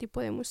buscando ese tipo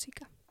de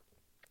música.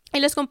 Y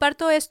les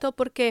comparto esto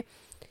porque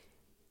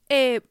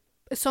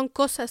son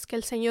cosas que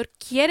el Señor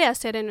quiere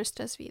hacer en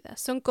nuestras vidas.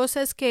 Son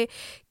cosas que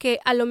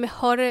a lo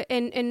mejor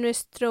en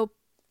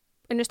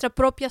nuestra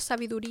propia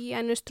sabiduría,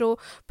 en nuestro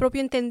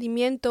propio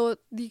entendimiento,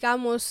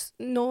 digamos,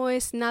 no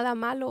es nada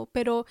malo,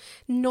 pero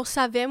no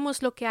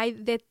sabemos lo que hay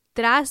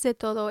detrás de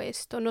todo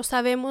esto. No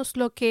sabemos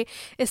lo que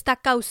está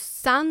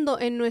causando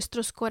en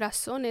nuestros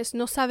corazones.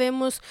 No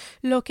sabemos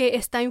lo que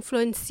está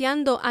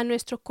influenciando a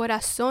nuestro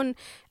corazón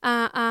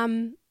a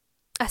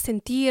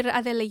sentir,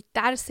 a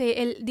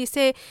deleitarse. Él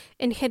dice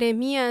en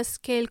Jeremías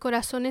que el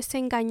corazón es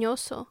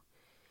engañoso.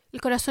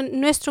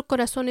 Nuestro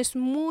corazón es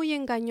muy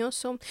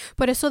engañoso.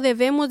 Por eso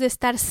debemos de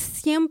estar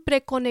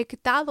siempre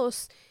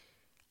conectados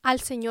al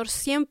Señor,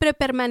 siempre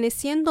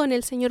permaneciendo en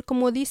el Señor,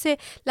 como dice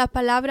la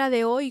palabra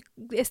de hoy,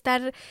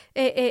 estar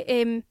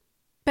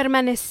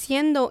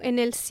permaneciendo en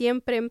Él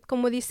siempre,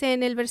 como dice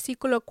en el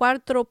versículo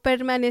 4,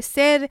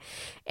 permanecer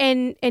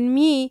en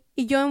mí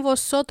y yo en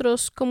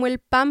vosotros, como el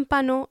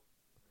pámpano.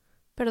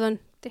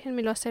 Perdón,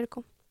 déjenme lo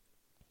acerco.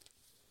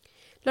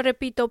 Lo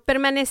repito,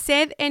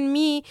 permaneced en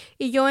mí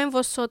y yo en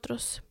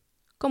vosotros.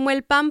 Como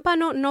el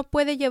pámpano no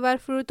puede llevar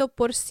fruto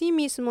por sí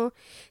mismo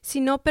si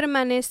no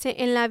permanece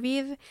en la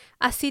vid,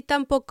 así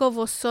tampoco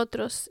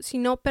vosotros si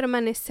no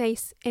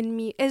permanecéis en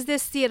mí. Es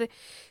decir,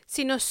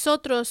 si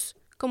nosotros,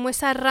 como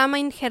esa rama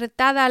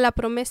injertada a la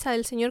promesa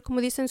del Señor,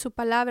 como dice en su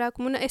palabra,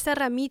 como esa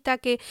ramita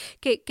que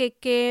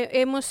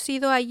hemos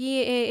sido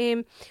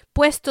allí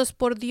puestos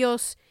por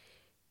Dios,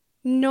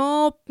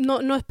 no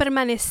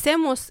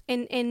permanecemos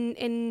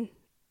en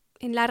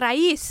la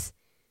raíz,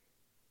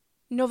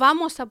 no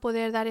vamos a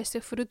poder dar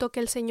ese fruto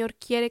que el Señor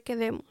quiere que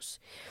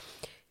demos.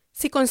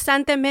 Si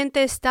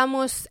constantemente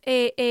estamos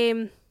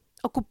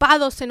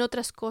ocupados en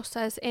otras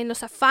cosas, en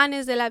los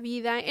afanes de la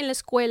vida, en la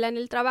escuela, en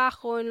el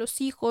trabajo, en los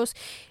hijos,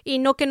 y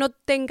no que no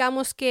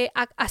tengamos que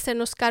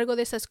hacernos cargo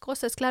de esas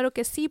cosas, claro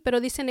que sí,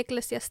 pero dice en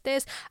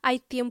Eclesiastés, hay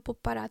tiempo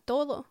para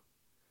todo.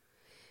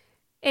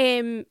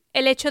 el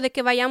hecho de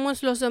que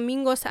vayamos los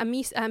domingos a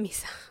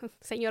misa,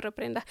 Señor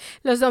reprenda,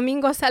 los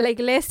domingos a la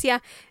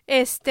iglesia,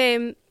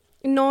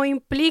 no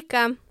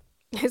implica,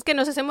 es que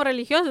nos hacemos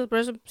religiosos, por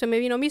eso se me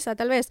vino misa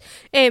tal vez,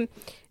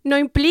 no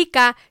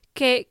implica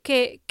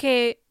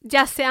que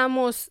ya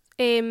seamos,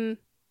 y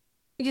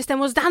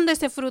estemos dando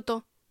ese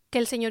fruto que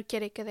el Señor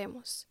quiere que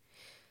demos.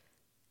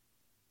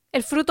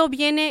 El fruto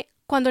viene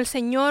cuando el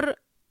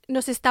Señor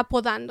nos está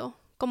podando,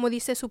 como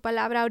dice su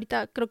palabra.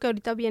 Creo que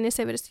ahorita viene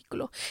ese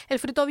versículo. El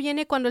fruto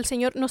viene cuando el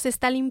Señor nos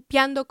está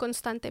limpiando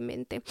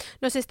constantemente.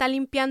 Nos está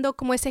limpiando,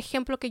 como ese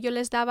ejemplo que yo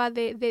les daba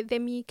de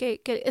mí,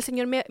 que el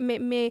Señor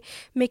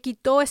me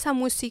quitó esa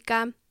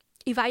música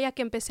y vaya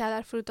que empecé a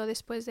dar fruto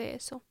después de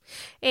eso.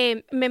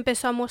 Me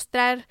empezó a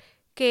mostrar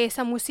que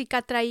esa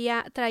música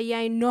traía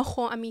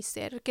enojo a mi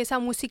ser, que esa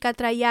música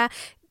traía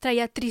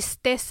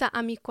tristeza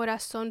a mi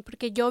corazón,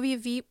 porque yo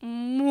viví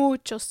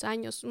muchos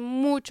años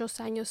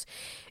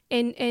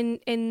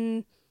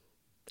en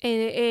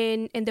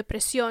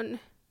depresión.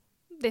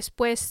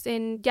 Después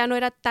ya no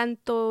era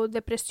tanto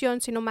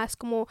depresión, sino más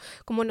como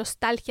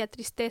nostalgia,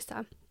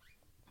 tristeza.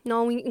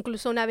 No,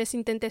 incluso una vez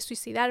intenté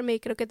suicidarme y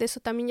creo que de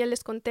eso también ya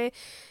les conté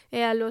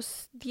a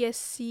los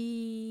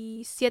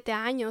 17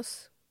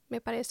 años. Me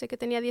parece que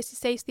tenía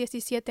 16,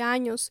 17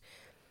 años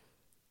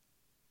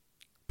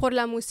por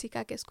la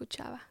música que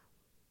escuchaba.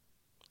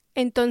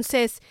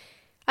 Entonces,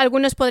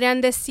 algunos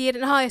podrían decir,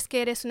 no, es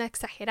que eres una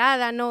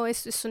exagerada, no,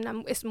 es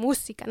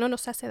música, no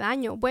nos hace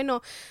daño.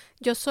 Bueno,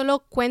 yo solo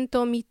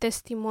cuento mi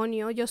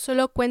testimonio, yo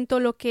solo cuento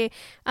lo que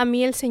a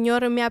mí el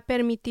Señor me ha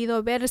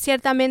permitido ver.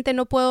 Ciertamente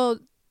no puedo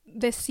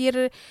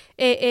decir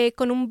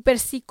con un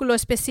versículo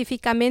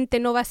específicamente,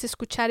 no vas a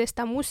escuchar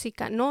esta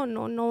música.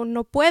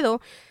 No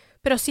puedo.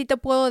 Pero sí te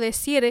puedo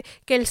decir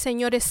que el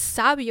Señor es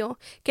sabio,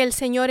 que el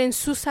Señor en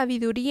su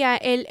sabiduría,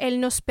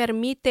 Él nos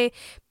permite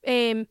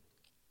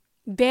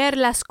ver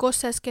las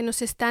cosas que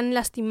nos están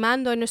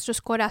lastimando en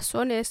nuestros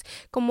corazones,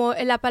 como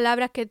la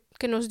palabra que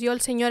nos dio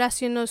el Señor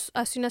hace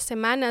unas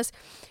semanas.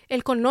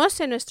 Él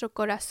conoce nuestro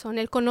corazón,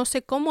 Él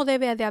conoce cómo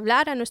debe de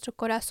hablar a nuestro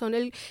corazón,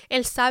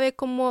 Él sabe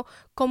cómo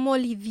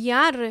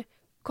lidiar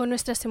con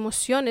nuestras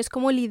emociones,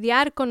 cómo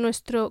lidiar con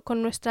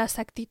nuestras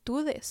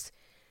actitudes.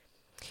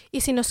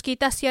 Y si nos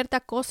quita cierta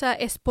cosa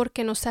es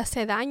porque nos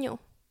hace daño.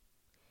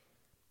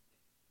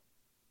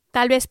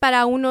 Tal vez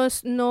para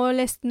unos no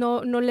les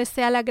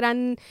sea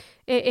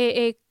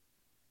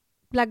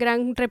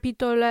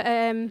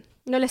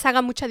no les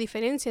haga mucha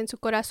diferencia en su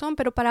corazón,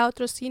 pero para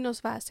otros sí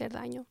nos va a hacer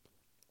daño.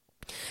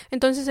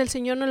 Entonces el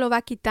Señor nos lo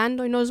va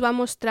quitando y nos va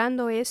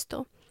mostrando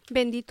esto.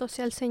 Bendito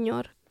sea el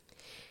Señor.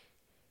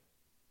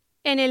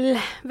 En el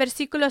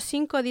versículo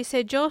 5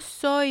 dice, yo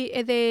soy,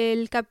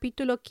 del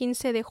capítulo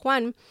 15 de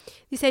Juan,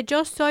 dice,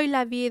 yo soy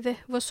la vid,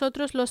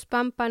 vosotros los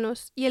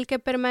pámpanos, y el que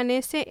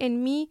permanece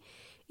en mí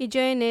y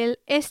yo en él,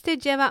 éste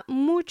lleva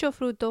mucho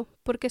fruto,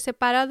 porque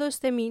separados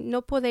de mí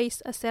no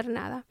podéis hacer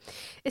nada.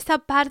 Esta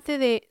parte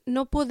de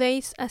no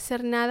podéis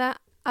hacer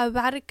nada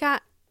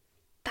abarca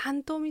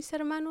tanto, mis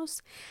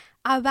hermanos,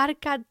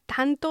 abarca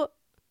tanto,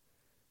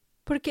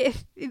 porque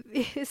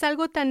es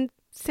algo tan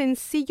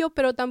sencillo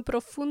pero tan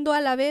profundo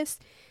a la vez.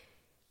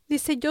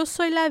 Dice, yo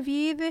soy la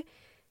vid,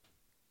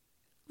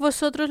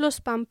 vosotros los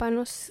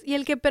pámpanos, y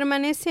el que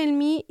permanece en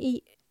mí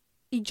y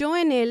yo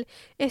en él,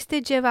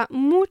 éste lleva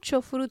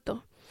mucho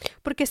fruto,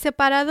 porque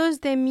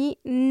separados de mí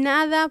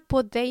nada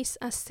podéis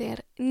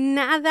hacer,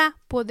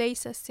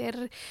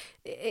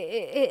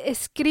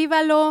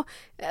 escríbalo,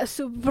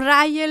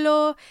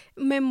 subráyelo,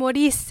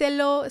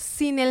 memorícelo.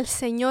 Sin el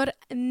Señor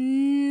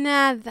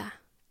nada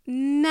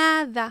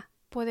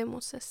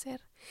podemos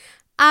hacer,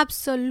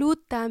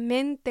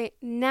 absolutamente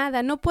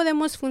nada. No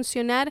podemos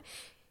funcionar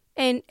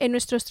en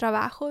nuestros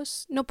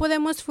trabajos, no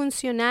podemos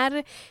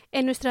funcionar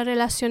en nuestras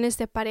relaciones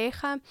de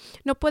pareja,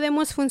 no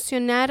podemos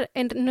funcionar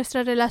en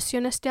nuestras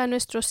relaciones a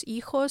nuestros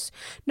hijos,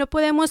 no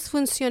podemos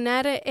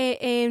funcionar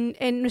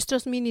en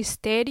nuestros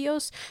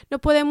ministerios, no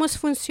podemos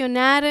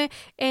funcionar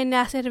en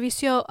el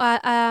servicio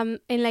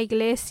en la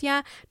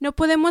iglesia, no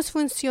podemos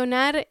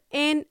funcionar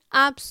en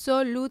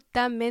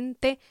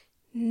absolutamente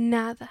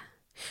nada.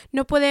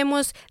 No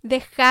podemos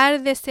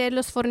dejar de ser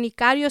los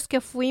fornicarios que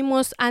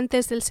fuimos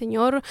antes del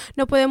Señor.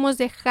 No podemos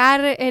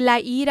dejar la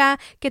ira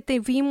que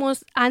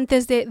tuvimos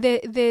antes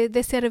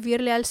de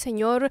servirle al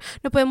Señor.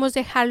 No podemos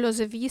dejar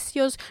los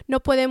vicios. No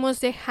podemos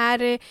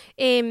dejar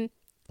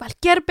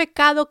cualquier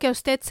pecado que a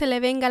usted se le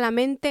venga a la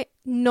mente.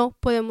 No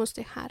podemos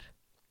dejar.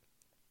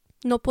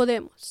 No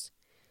podemos.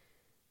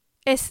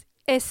 Es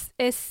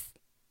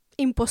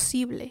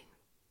imposible.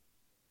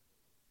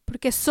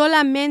 Porque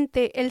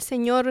solamente el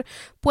Señor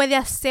puede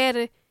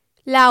hacer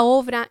la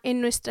obra en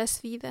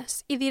nuestras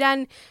vidas. Y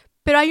dirán,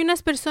 pero hay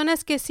unas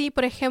personas que sí,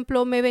 por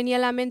ejemplo, me venía a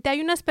la mente,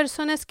 hay unas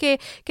personas que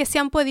se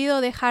han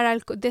podido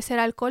dejar de ser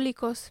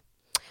alcohólicos.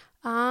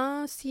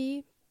 Ah,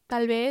 sí,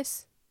 tal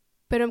vez,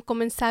 pero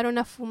comenzaron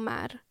a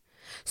fumar.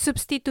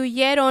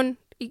 Sustituyeron,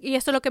 y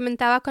esto es lo que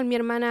comentaba con mi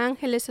hermana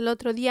Ángeles el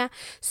otro día,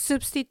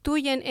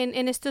 sustituyen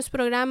en estos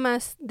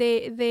programas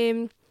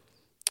de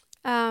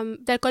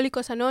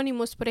Alcohólicos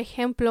Anónimos, por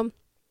ejemplo,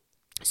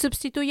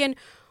 sustituyen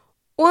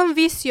un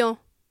vicio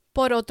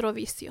por otro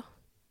vicio.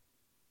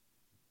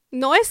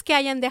 No es que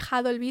hayan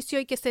dejado el vicio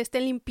y que se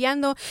estén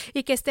limpiando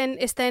y que estén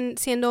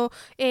siendo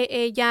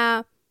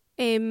ya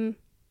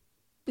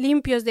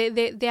limpios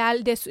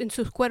en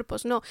sus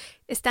cuerpos. No,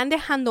 están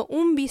dejando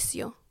un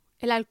vicio,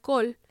 el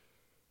alcohol,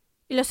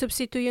 y lo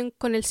sustituyen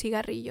con el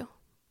cigarrillo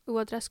u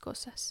otras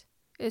cosas.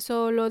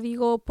 Eso lo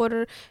digo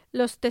por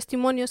los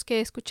testimonios que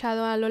he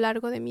escuchado a lo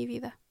largo de mi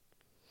vida.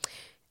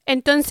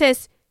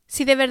 Entonces,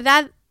 si de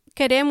verdad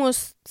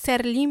queremos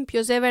ser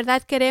limpios, de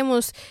verdad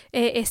queremos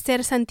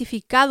ser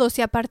santificados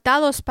y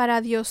apartados para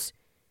Dios,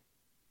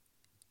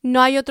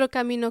 no hay otro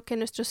camino que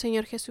nuestro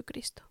Señor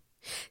Jesucristo.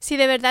 Si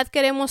de verdad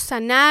queremos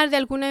sanar de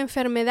alguna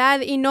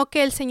enfermedad y no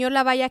que el Señor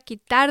la vaya a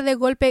quitar de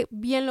golpe,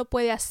 bien lo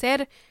puede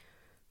hacer,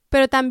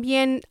 pero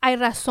también hay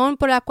razón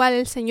por la cual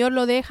el Señor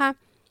lo deja.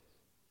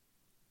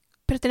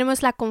 Pero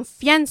tenemos la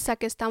confianza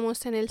que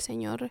estamos en el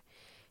Señor.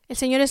 El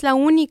Señor es la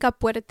única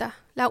puerta,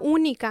 la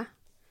única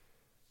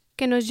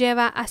que nos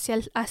lleva hacia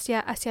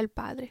el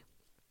Padre,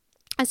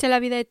 hacia la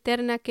vida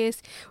eterna, que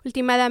es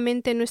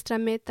últimamente nuestra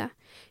meta.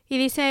 Y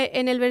dice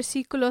en el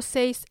versículo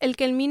 6, el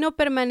que en mí no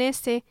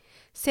permanece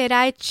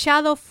será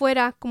echado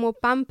fuera como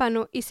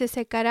pámpano y se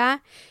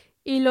secará,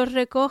 y los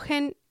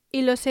recogen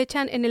y los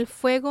echan en el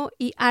fuego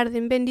y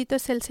arden. Bendito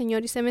es el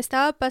Señor. Y se me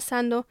estaba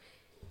pasando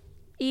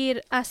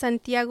ir a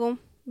Santiago,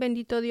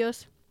 bendito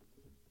Dios.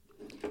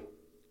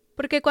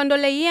 Porque cuando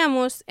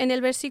leíamos en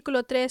el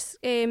versículo 3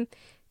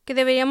 que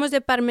deberíamos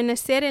de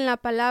permanecer en la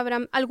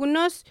palabra,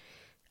 algunos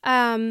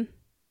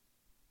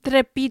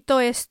repito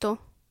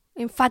esto,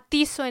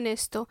 enfatizo en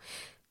esto.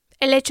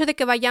 El hecho de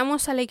que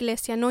vayamos a la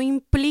iglesia no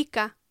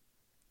implica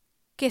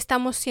que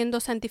estamos siendo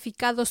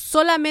santificados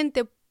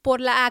solamente por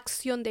la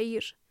acción de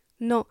ir.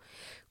 No.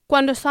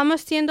 Cuando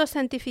estamos siendo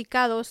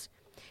santificados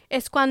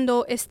es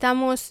cuando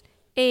estamos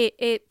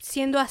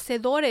siendo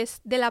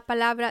hacedores de la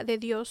palabra de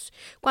Dios.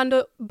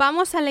 Cuando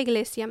vamos a la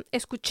iglesia,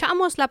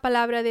 escuchamos la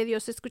palabra de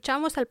Dios,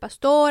 escuchamos al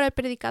pastor, al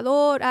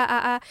predicador,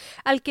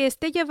 al que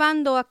esté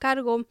llevando a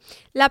cargo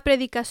la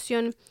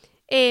predicación,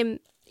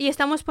 y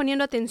estamos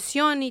poniendo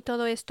atención y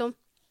todo esto.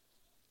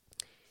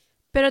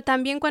 Pero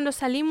también cuando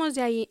salimos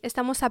de ahí,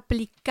 estamos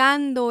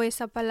aplicando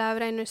esa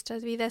palabra en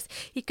nuestras vidas.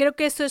 Y creo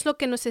que eso es lo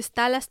que nos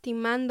está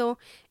lastimando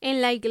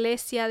en la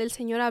iglesia. Del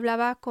Señor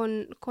hablaba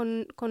con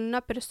una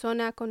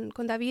persona, con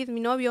David, mi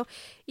novio,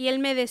 y él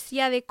me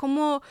decía de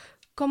cómo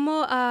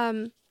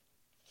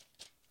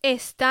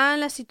está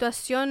la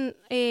situación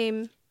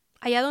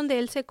allá donde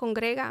él se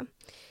congrega.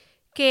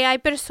 Que hay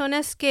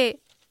personas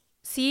que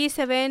sí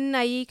se ven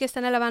ahí que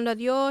están alabando a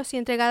Dios y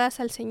entregadas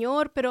al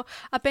Señor, pero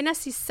apenas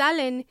si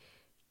salen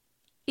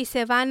y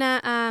se van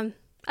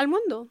al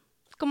mundo,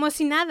 como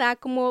si nada,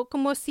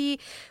 como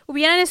si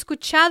hubieran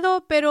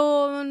escuchado,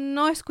 pero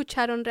no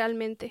escucharon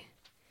realmente.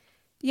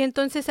 Y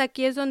entonces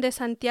aquí es donde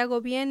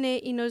Santiago viene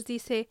y nos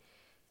dice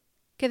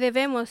que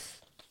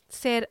debemos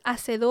ser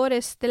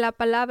hacedores de la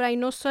palabra y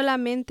no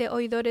solamente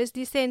oidores.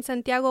 Dice en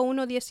Santiago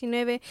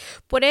 1:19,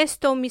 por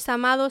esto, mis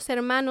amados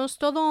hermanos,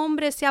 todo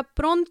hombre sea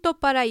pronto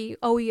para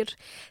oír,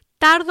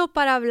 tardo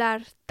para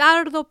hablar,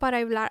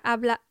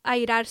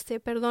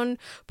 airarse,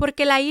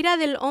 porque la ira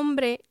del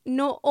hombre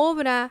no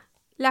obra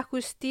la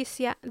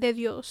justicia de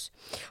Dios.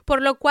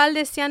 Por lo cual,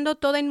 deseando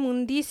toda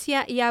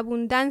inmundicia y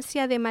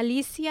abundancia de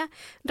malicia,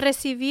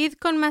 recibid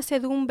con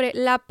mansedumbre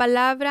la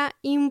palabra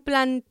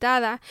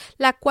implantada,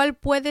 la cual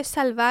puede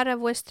salvar a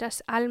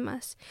vuestras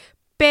almas.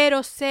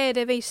 Pero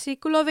sed,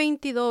 versículo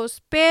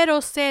 22,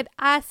 pero sed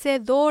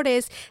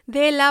hacedores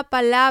de la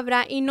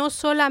palabra y no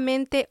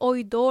solamente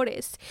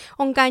oidores,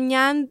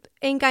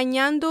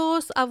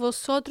 engañándoos a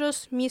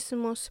vosotros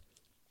mismos.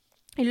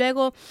 Y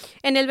luego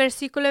en el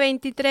versículo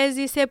 23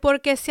 dice,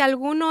 porque si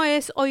alguno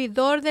es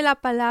oidor de la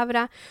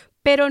palabra,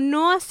 pero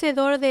no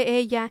hacedor de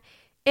ella,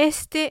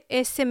 este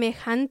es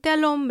semejante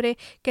al hombre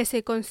que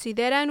se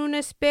considera en un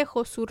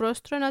espejo su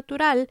rostro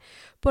natural,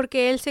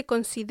 porque él se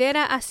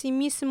considera a sí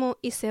mismo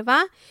y se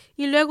va,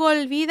 y luego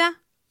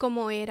olvida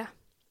cómo era.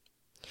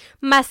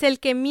 Mas el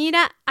que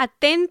mira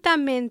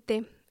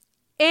atentamente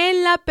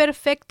en la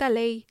perfecta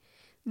ley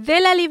de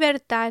la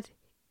libertad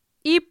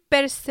y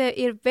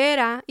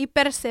persevera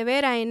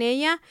en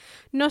ella,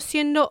 no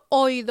siendo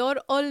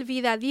oidor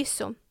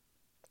olvidadizo,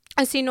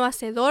 sino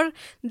hacedor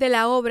de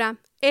la obra,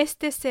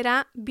 este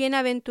será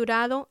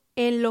bienaventurado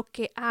en lo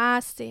que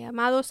hace.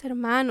 Amados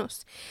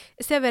hermanos,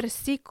 ese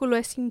versículo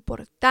es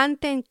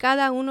importante en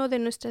cada uno de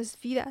nuestras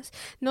vidas.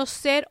 No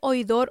ser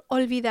oidor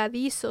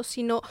olvidadizo,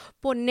 sino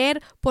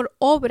poner por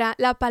obra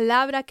la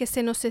palabra que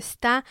se nos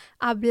está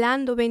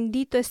hablando.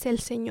 Bendito es el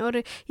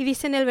Señor. Y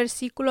dice en el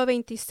versículo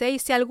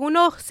 26, si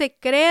alguno se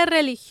cree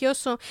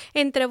religioso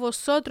entre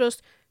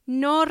vosotros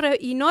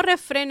y no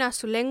refrena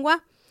su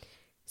lengua,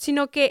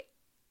 sino que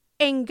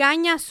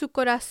engaña su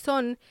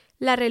corazón,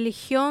 la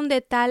religión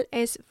de tal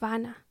es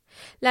vana.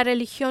 La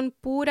religión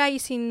pura y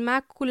sin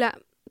mácula,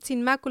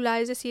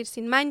 es decir,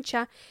 sin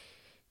mancha,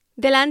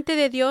 delante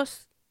de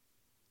Dios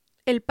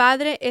el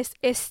Padre es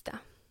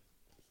esta: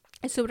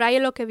 Subraya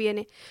lo que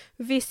viene.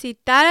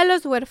 Visitar a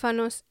los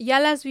huérfanos y a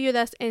las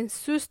viudas en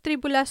sus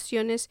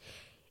tribulaciones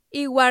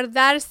y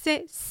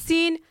guardarse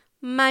sin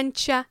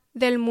mancha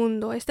del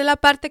mundo. Esta es la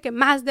parte que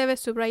más debes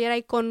subrayar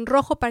ahí con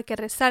rojo para que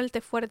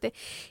resalte fuerte.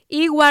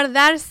 Y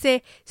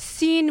guardarse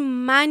sin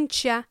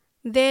mancha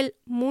del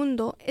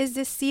mundo, es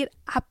decir,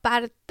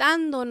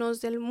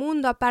 apartándonos del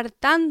mundo,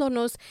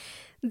 apartándonos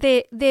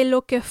de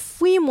lo que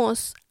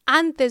fuimos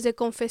antes de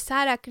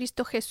confesar a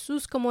Cristo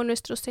Jesús como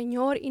nuestro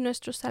Señor y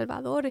nuestro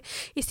Salvador.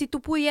 Y si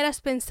tú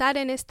pudieras pensar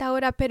en esta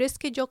hora, pero es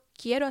que yo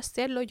quiero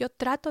hacerlo, yo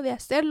trato de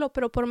hacerlo,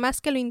 pero por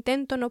más que lo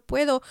intento no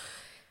puedo,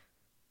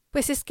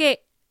 pues es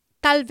que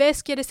tal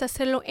vez quieres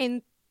hacerlo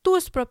en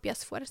tus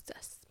propias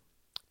fuerzas.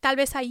 Tal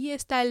vez ahí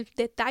está el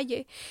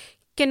detalle,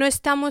 que no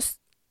estamos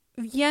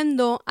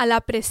viendo a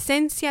la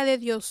presencia de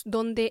Dios,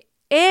 donde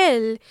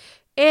Él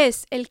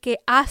es el que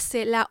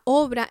hace la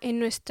obra en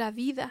nuestra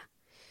vida,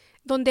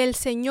 donde el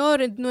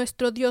Señor,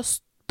 nuestro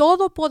Dios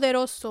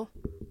todopoderoso,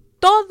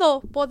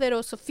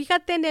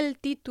 fíjate en el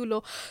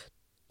título,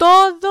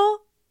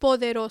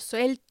 todopoderoso,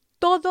 Él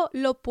todo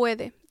lo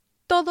puede.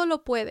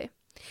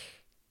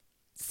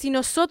 Si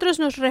nosotros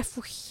nos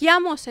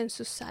refugiamos en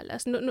sus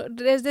alas,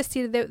 es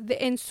decir,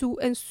 en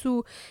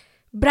sus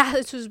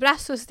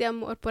brazos de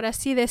amor, por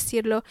así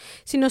decirlo,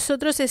 si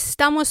nosotros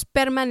estamos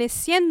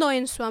permaneciendo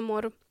en su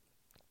amor,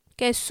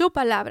 que es su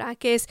palabra,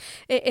 que es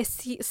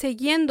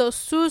siguiendo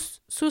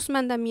sus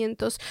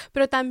mandamientos,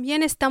 pero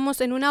también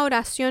estamos en una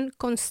oración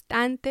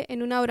constante,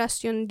 en una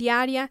oración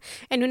diaria,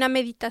 en una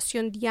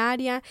meditación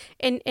diaria,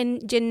 en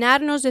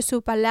llenarnos de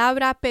su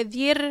palabra,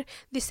 pedir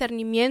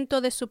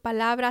discernimiento de su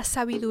palabra,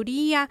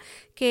 sabiduría,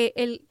 que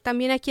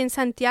también aquí en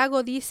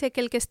Santiago dice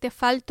que el que esté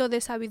falto de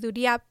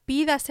sabiduría,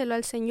 pídaselo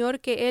al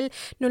Señor, que Él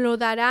nos lo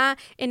dará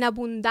en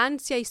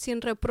abundancia y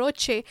sin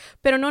reproche,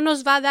 pero no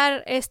nos va a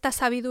dar esta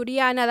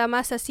sabiduría nada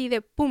más así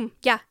de pum,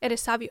 ya,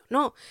 eres sabio.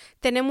 No,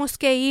 tenemos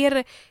que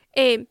ir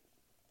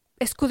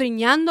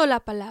escudriñando la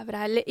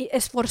palabra,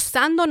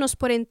 esforzándonos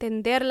por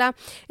entenderla,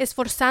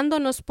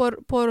 esforzándonos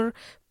por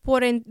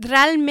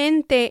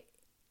realmente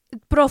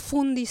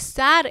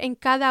profundizar en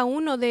cada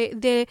uno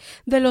de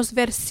los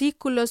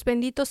versículos,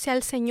 bendito sea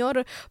el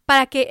Señor,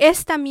 para que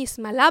esta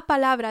misma, la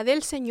palabra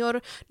del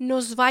Señor,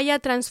 nos vaya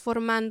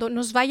transformando,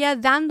 nos vaya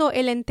dando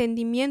el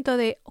entendimiento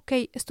de, ok,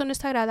 esto no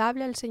es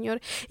agradable al Señor,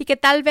 y que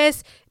tal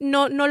vez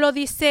no lo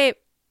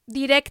dice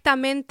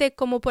directamente,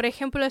 como por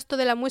ejemplo esto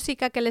de la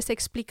música que les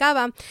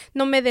explicaba,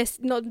 no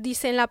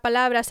dice en la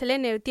palabra,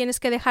 Selene, tienes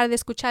que dejar de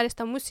escuchar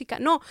esta música,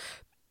 no.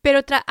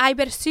 Pero hay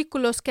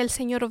versículos que el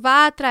Señor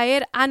va a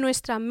traer a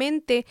nuestra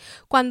mente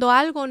cuando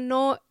algo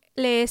no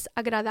le es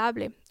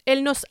agradable.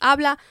 Él nos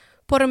habla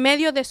por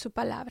medio de su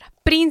palabra,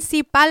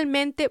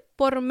 principalmente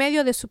por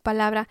medio de su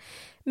palabra.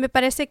 Me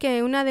parece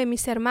que una de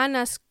mis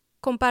hermanas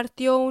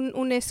compartió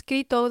un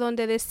escrito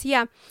donde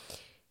decía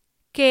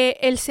que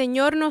el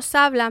Señor nos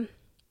habla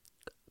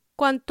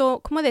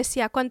cuanto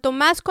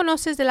más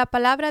conoces de la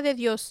palabra de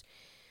Dios,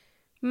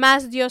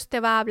 más Dios te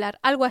va a hablar,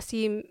 algo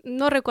así,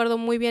 no recuerdo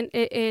muy bien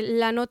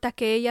la nota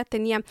que ella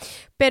tenía,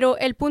 pero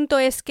el punto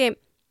es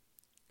que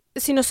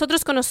si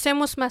nosotros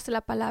conocemos más la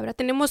palabra,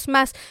 tenemos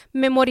más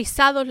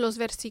memorizados los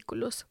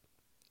versículos,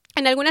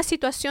 en alguna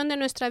situación de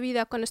nuestra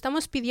vida, cuando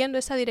estamos pidiendo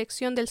esa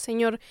dirección del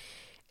Señor,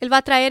 Él va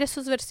a traer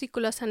esos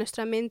versículos a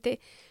nuestra mente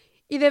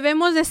y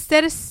debemos de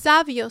ser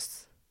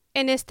sabios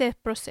en este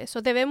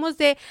proceso, debemos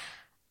de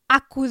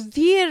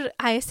acudir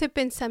a ese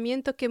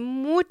pensamiento que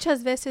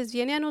muchas veces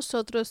viene a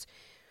nosotros,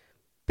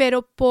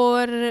 pero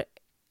por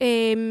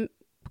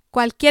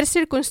cualquier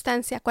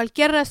circunstancia,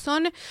 cualquier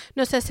razón,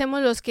 nos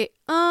hacemos los que,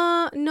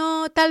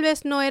 no, tal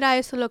vez no era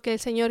eso lo que el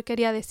Señor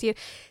quería decir.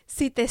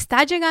 Si te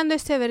está llegando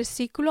ese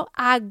versículo,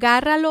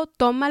 agárralo,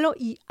 tómalo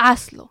y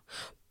hazlo.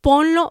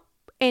 Ponlo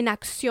en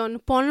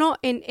acción, ponlo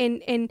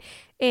en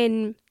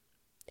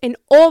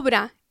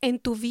obra en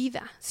tu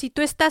vida. Si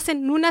tú estás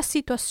en una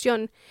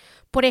situación,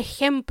 por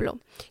ejemplo,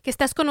 que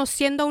estás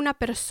conociendo a una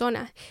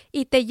persona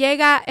y te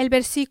llega el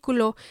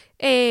versículo,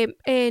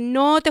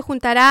 no te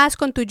juntarás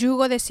con tu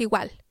yugo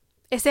desigual.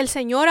 Es el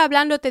Señor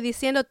hablándote,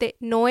 diciéndote,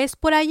 no es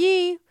por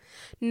allí,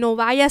 no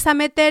vayas a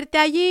meterte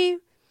allí.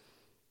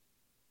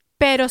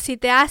 Pero si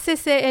te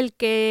haces el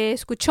que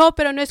escuchó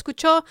pero no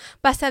escuchó,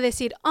 vas a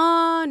decir,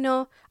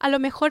 no, a lo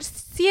mejor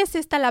sí es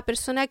esta la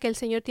persona que el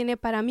Señor tiene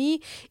para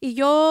mí y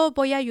yo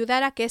voy a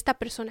ayudar a que esta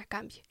persona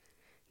cambie.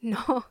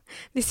 No,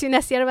 dice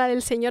una sierva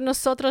del Señor,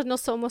 nosotros no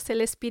somos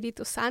el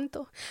Espíritu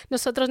Santo.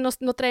 Nosotros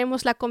no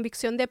traemos la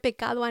convicción de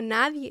pecado a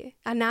nadie.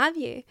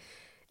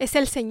 Es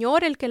el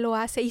Señor el que lo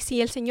hace. Y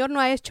si el Señor no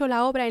ha hecho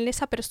la obra en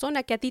esa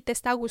persona que a ti te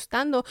está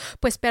gustando,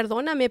 pues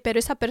perdóname, pero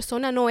esa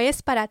persona no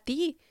es para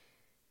ti.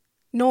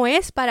 No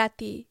es para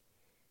ti.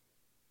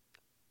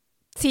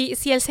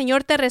 Si el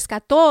Señor te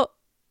rescató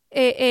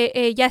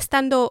ya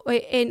estando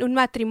en un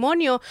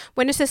matrimonio,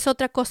 bueno, esa es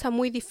otra cosa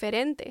muy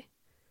diferente.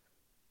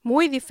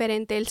 Muy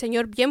diferente. El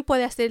Señor bien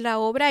puede hacer la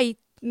obra y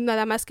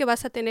nada más que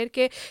vas a tener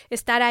que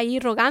estar ahí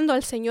rogando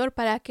al Señor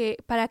para que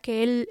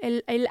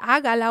Él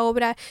haga la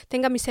obra,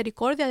 tenga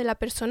misericordia de la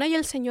persona y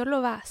el Señor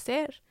lo va a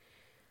hacer.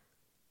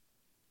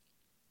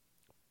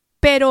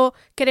 pero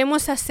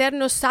queremos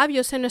hacernos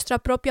sabios en nuestra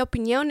propia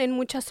opinión en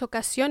muchas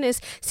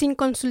ocasiones sin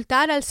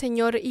consultar al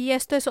Señor, y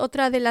esto es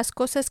otra de las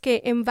cosas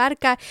que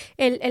embarca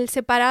el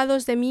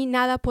separados de mí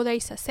nada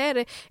podéis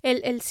hacer,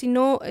 si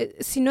no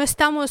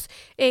estamos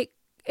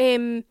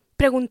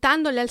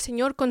preguntándole al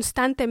Señor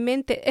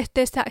constantemente, ¿es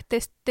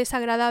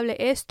desagradable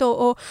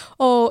esto?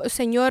 O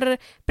Señor,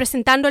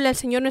 presentándole al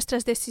Señor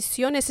nuestras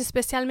decisiones,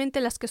 especialmente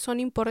las que son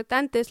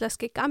importantes, las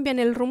que cambian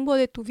el rumbo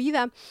de tu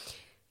vida.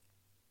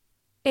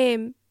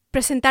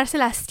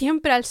 Presentárselas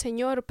siempre al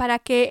Señor para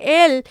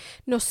que Él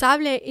nos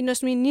hable y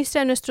nos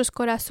ministre a nuestros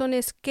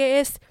corazones qué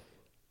es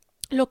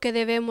lo que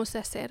debemos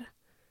hacer.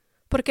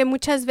 Porque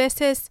muchas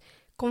veces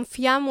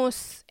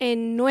confiamos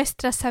en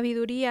nuestra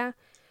sabiduría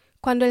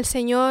cuando el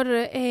Señor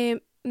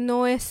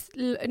no es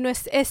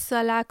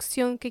esa la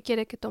acción que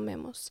quiere que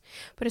tomemos.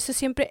 Por eso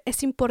siempre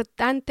es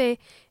importante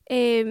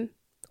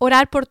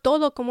orar por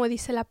todo, como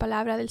dice la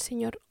palabra del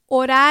Señor.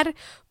 Orar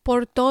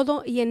por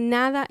todo y en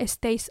nada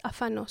estéis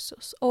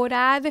afanosos.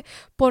 Orad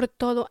por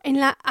todo,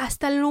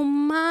 hasta lo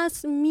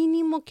más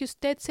mínimo que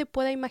usted se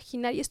pueda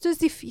imaginar. Y esto es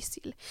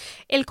difícil.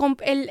 El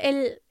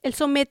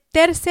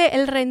someterse,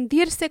 el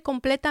rendirse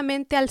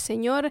completamente al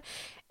Señor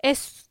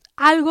es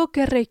algo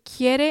que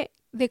requiere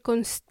de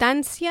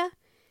constancia,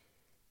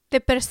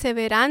 de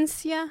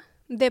perseverancia,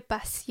 de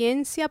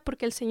paciencia,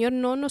 porque el Señor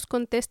no nos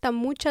contesta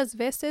muchas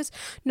veces,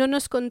 no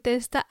nos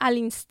contesta al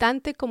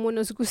instante como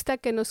nos gusta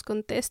que nos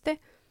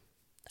conteste.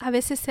 A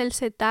veces Él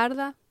se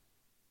tarda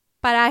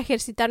para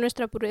ejercitar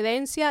nuestra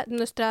prudencia,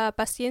 nuestra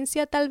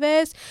paciencia tal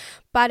vez,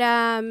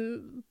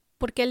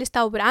 porque Él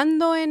está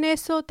obrando en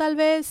eso tal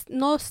vez,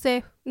 no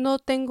sé, no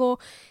tengo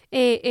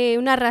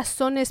una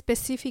razón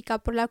específica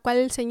por la cual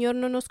el Señor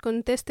no nos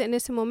conteste en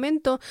ese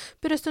momento,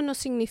 pero esto no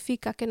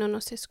significa que no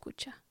nos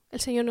escucha. El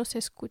Señor nos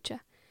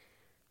escucha.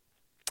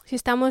 Si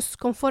estamos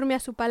conforme a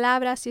su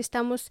palabra, si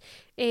estamos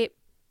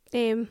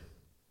en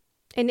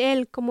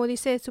Él, como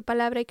dice su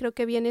palabra, y creo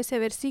que viene ese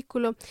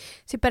versículo,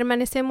 si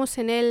permanecemos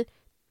en Él,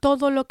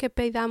 todo lo que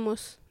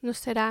pidamos nos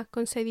será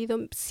concedido,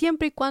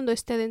 siempre y cuando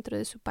esté dentro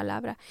de su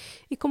palabra.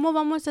 ¿Y cómo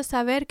vamos a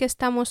saber que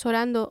estamos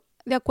orando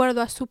de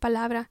acuerdo a su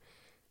palabra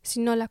si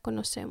no la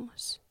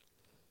conocemos?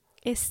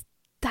 Es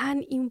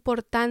tan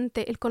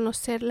importante el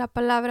conocer la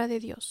palabra de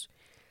Dios,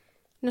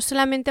 no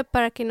solamente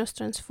para que nos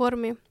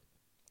transforme,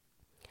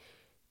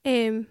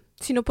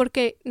 sino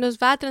porque nos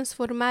va a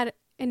transformar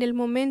en el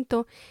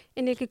momento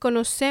en el que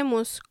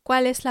conocemos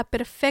cuál es la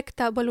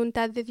perfecta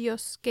voluntad de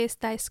Dios que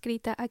está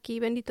escrita aquí.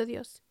 Bendito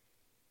Dios.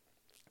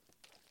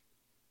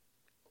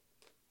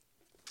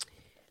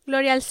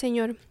 Gloria al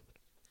Señor.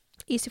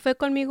 Y si fue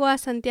conmigo a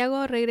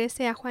Santiago,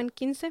 regrese a Juan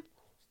 15.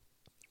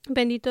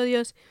 Bendito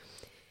Dios.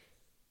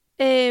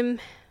 En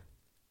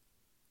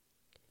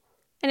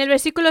el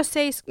versículo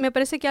 6, me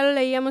parece que ya lo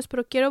leíamos,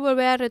 pero quiero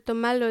volver a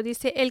retomarlo.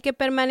 Dice, el que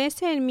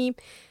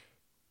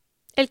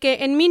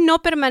en mí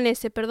no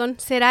permanece,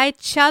 será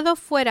echado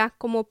fuera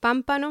como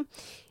pámpano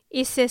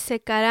y se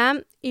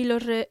secará, y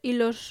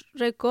los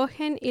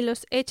recogen y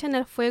los echan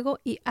al fuego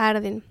y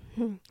arden.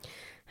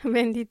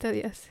 Bendito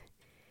Dios.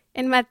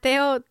 En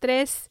Mateo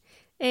 3,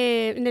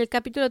 en el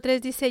capítulo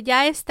 3 dice,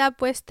 ya está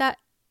puesta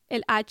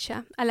el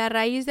hacha a la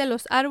raíz de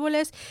los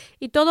árboles,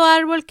 y todo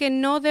árbol que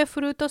no dé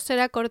fruto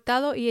será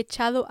cortado y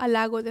echado al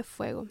lago de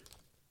fuego.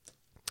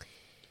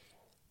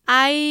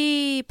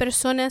 Hay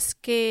personas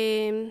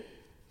que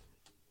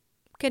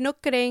no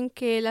creen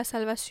que la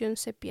salvación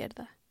se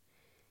pierda.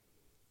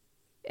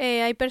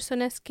 Hay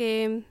personas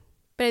que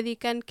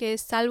predican que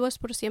salvos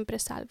por siempre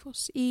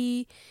salvos.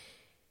 Y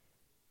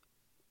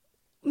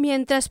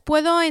mientras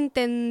puedo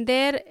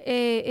entender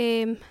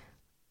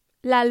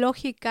la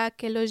lógica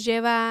que los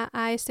lleva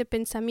a ese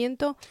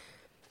pensamiento,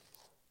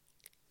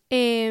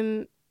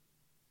 y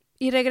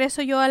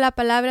regreso yo a la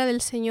palabra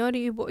del Señor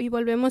y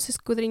volvemos a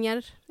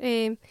escudriñar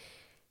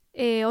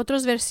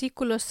otros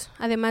versículos,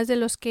 además de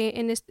los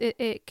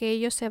que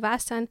ellos se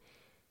basan.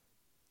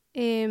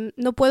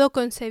 No puedo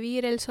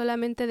concebir el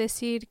solamente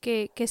decir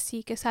que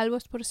sí, que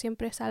salvos por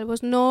siempre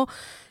salvos. No,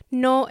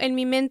 en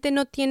mi mente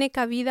no tiene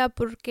cabida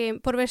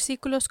por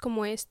versículos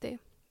como este,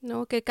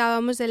 ¿no? Que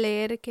acabamos de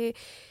leer, que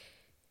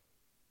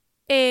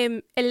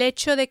el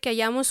hecho de que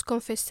hayamos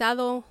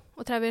confesado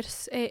otra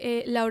vez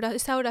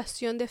esa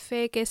oración de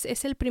fe, que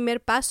es el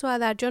primer paso a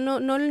dar. Yo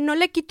no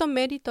le quito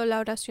mérito a la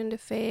oración de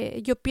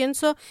fe. Yo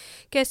pienso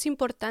que es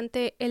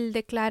importante el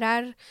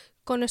declarar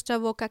con nuestra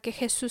boca que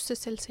Jesús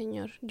es el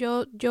Señor.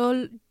 Yo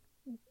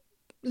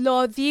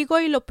lo digo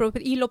y lo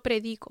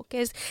predico,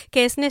 que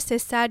es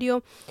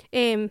necesario,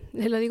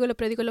 lo digo y lo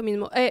predico lo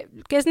mismo,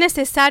 que es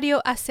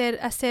necesario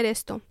hacer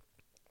esto.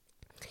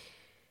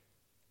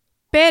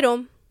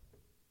 Pero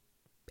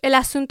el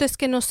asunto es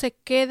que no se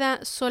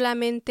queda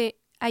solamente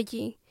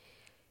allí.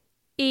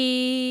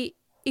 Y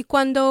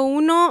cuando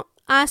uno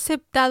ha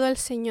aceptado al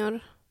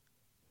Señor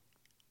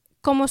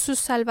como su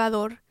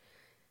Salvador,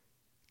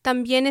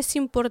 también es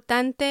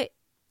importante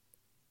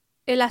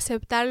el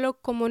aceptarlo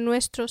como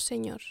nuestro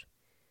Señor.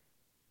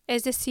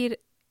 Es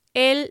decir,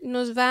 Él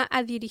nos va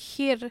a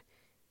dirigir,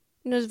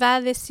 nos va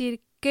a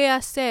decir qué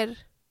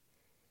hacer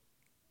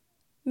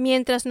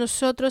mientras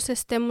nosotros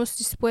estemos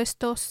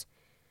dispuestos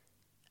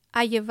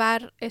a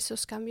llevar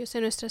esos cambios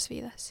en nuestras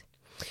vidas.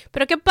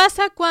 Pero ¿qué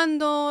pasa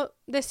cuando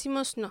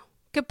decimos no?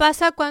 ¿Qué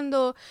pasa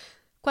cuando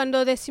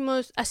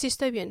decimos así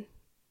estoy bien?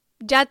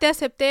 Ya te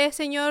acepté,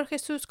 Señor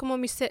Jesús, como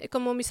mi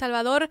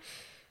Salvador,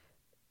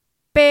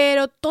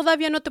 pero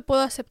todavía no te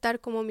puedo aceptar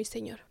como mi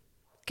Señor.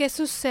 ¿Qué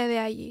sucede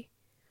allí?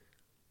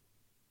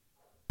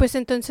 Pues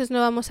entonces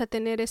no vamos a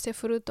tener ese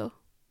fruto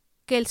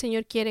que el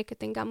Señor quiere que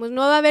tengamos.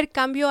 No va a haber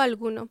cambio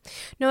alguno.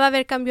 No va a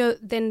haber cambio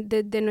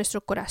de nuestro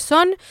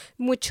corazón,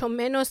 mucho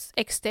menos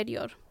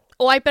exterior.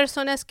 O hay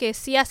personas que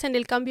sí hacen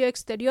el cambio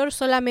exterior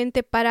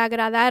solamente para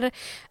agradar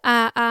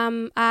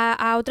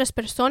a otras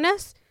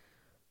personas,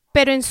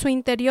 pero en su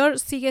interior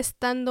sigue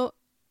estando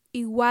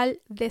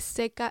igual de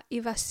seca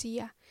y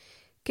vacía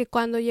que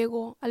cuando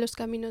llegó a los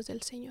caminos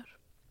del Señor.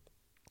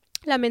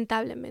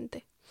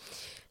 Lamentablemente.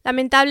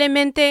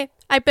 Lamentablemente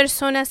hay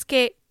personas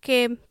que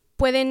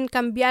pueden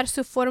cambiar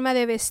su forma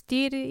de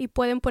vestir y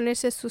pueden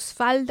ponerse sus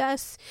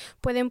faldas,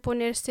 pueden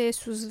ponerse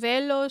sus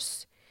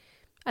velos,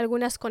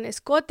 algunas con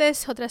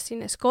escotes, otras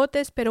sin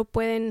escotes, pero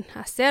pueden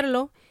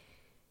hacerlo.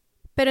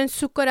 Pero en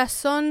su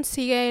corazón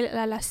sigue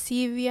la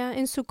lascivia,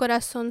 en su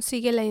corazón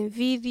sigue la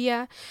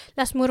envidia,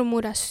 las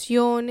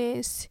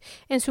murmuraciones,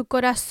 en su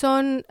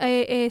corazón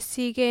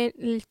sigue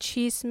el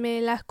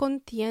chisme, las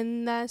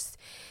contiendas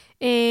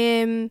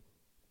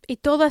y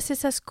todas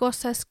esas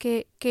cosas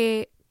que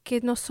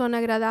no son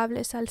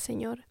agradables al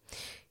Señor.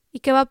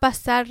 ¿Y qué va a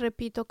pasar,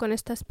 repito, con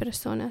estas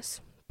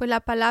personas? Pues la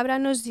palabra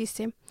nos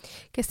dice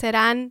que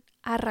serán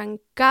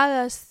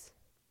arrancadas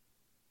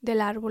del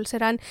árbol,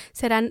 serán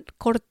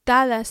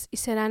cortadas y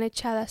serán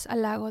echadas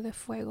al lago de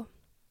fuego.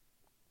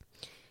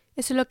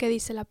 Eso es lo que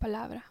dice la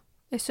palabra.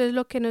 Eso es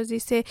lo que nos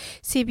dice.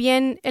 Si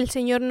bien el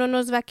Señor no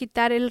nos va a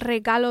quitar el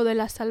regalo de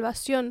la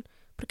salvación,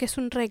 porque es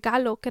un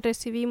regalo que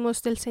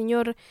recibimos del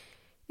Señor,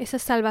 esa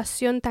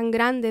salvación tan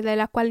grande de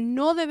la cual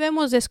no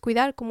debemos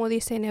descuidar, como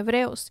dice en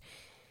Hebreos.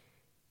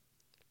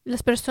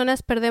 Las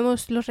personas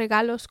perdemos los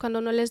regalos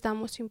cuando no les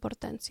damos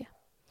importancia.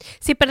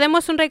 Si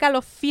perdemos un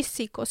regalo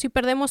físico, si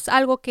perdemos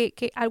algo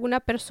que alguna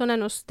persona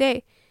nos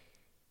dé,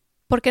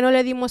 porque no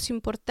le dimos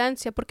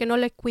importancia, porque no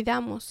le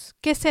cuidamos,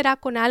 ¿qué será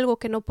con algo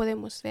que no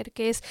podemos ver,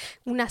 que es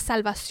una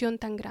salvación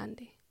tan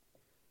grande?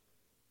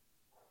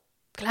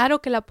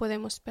 Claro que la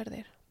podemos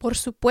perder. Por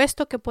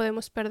supuesto que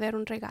podemos perder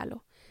un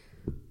regalo.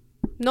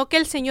 No que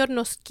el Señor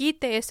nos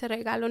quite ese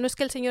regalo, no es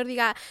que el Señor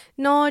diga,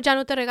 no, ya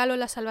no te regalo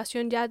la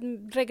salvación, ya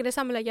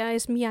regrésamela, ya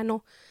es mía,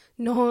 no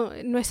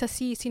es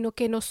así, sino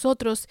que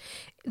nosotros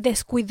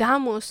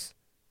descuidamos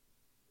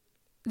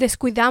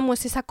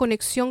esa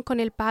conexión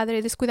con el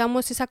Padre,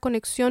 descuidamos esa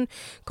conexión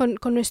con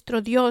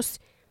nuestro Dios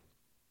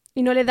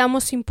y no le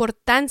damos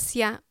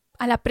importancia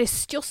a la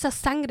preciosa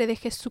sangre de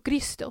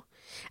Jesucristo,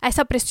 a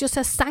esa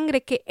preciosa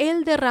sangre que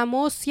Él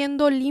derramó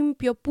siendo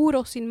limpio,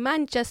 puro, sin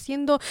mancha,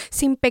 siendo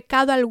sin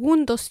pecado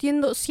alguno,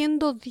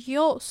 siendo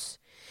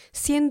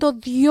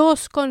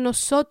Dios con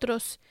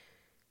nosotros.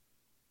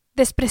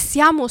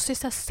 Despreciamos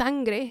esa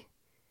sangre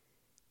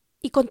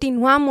y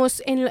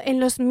continuamos en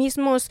los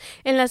mismos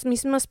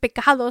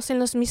pecados, en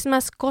las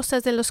mismas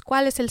cosas de los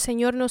cuales el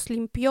Señor nos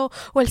limpió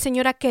o el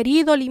Señor ha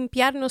querido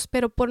limpiarnos,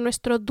 pero por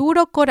nuestro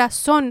duro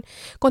corazón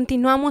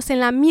continuamos en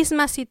la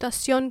misma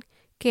situación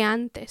que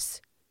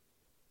antes.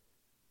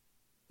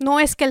 No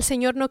es que el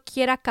Señor no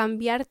quiera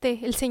cambiarte,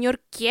 el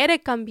Señor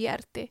quiere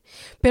cambiarte,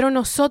 pero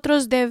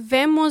nosotros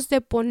debemos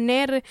de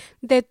poner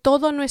de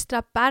toda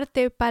nuestra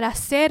parte para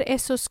hacer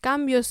esos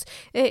cambios.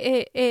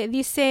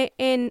 Dice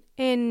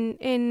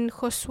en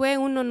Josué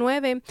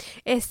 1:9,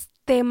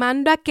 te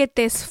manda que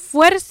te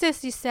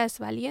esfuerces y seas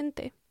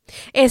valiente.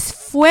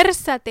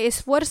 Esfuérzate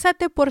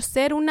por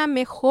ser una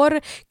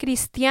mejor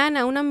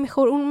cristiana, una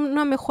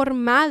mejor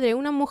madre,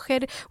 una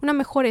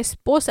mejor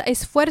esposa.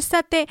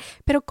 Esfuérzate,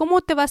 pero ¿cómo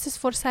te vas a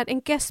esforzar?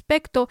 ¿En qué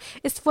aspecto?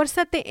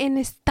 Esfuérzate en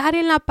estar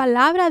en la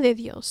palabra de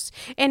Dios,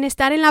 en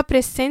estar en la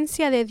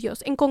presencia de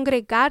Dios, en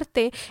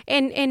congregarte,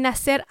 en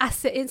ser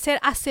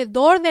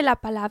hacedor de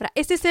la palabra.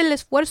 Ese es el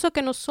esfuerzo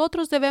que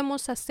nosotros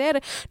debemos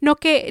hacer, no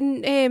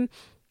que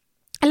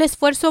el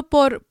esfuerzo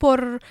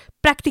por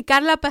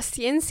practicar la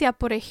paciencia,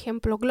 por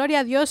ejemplo. Gloria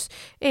a Dios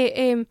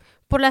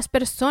por las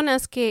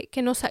personas que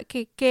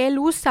Él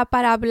usa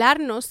para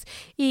hablarnos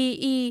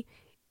y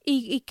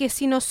que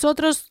si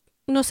nosotros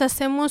nos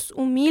hacemos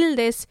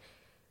humildes,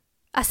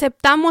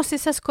 aceptamos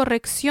esas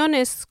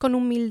correcciones con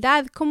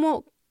humildad.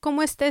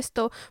 ¿Cómo es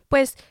esto?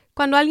 Pues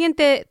cuando alguien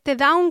te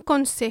da un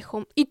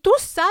consejo y tú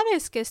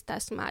sabes que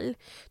estás mal,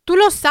 tú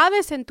lo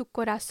sabes en tu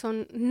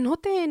corazón, no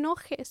te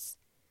enojes.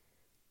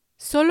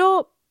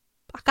 Solo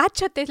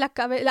agáchate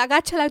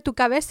agáchala tu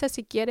cabeza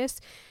si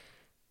quieres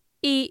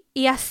y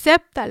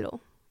acéptalo.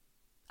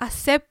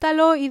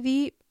 Acéptalo y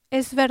di,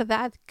 es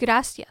verdad,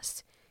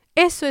 gracias.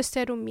 Eso es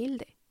ser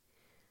humilde.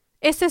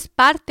 Esa es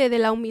parte de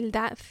la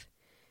humildad.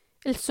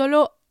 El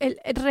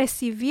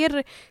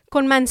recibir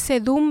con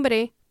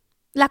mansedumbre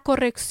la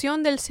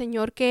corrección del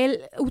Señor, que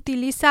Él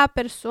utiliza a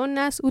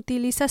personas,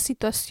 utiliza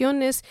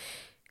situaciones.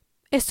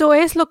 Eso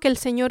es lo que el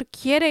Señor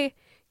quiere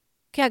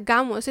que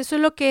hagamos, eso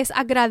es lo que es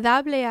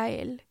agradable a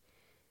Él.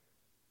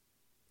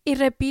 Y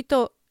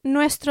repito,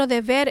 nuestro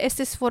deber es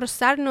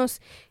esforzarnos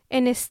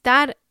en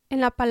estar en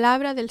la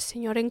palabra del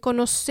Señor, en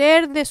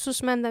conocer de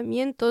sus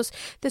mandamientos,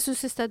 de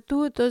sus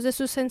estatutos, de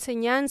sus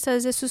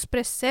enseñanzas, de sus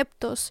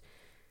preceptos.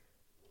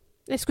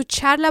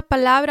 Escuchar la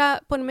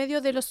palabra por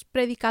medio de los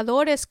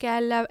predicadores que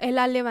Él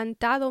ha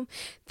levantado.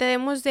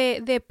 Debemos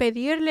de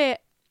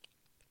pedirle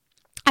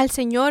al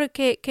Señor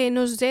que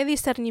nos dé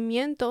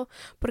discernimiento,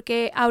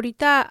 porque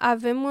ahorita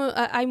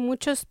hay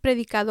muchos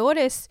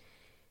predicadores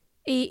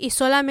y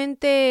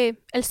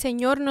solamente el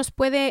Señor nos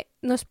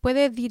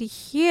puede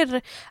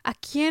dirigir a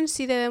quién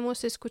sí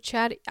debemos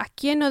escuchar, a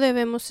quién no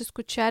debemos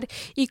escuchar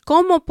y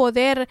cómo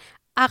poder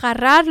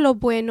agarrar lo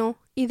bueno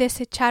y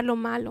desechar lo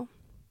malo.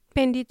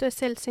 Bendito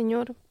es el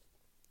Señor.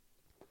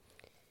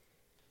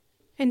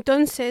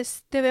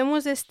 Entonces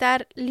debemos de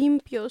estar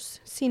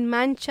limpios, sin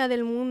mancha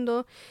del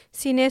mundo,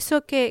 sin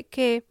eso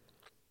que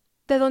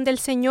de donde el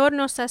Señor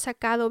nos ha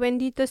sacado.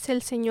 Bendito es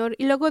el Señor.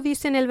 Y luego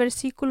dice en el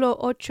versículo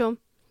 8,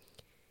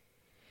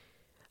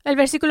 el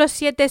versículo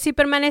 7, si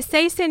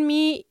permanecéis en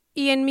mí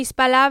y en mis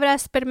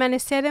palabras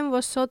permaneced en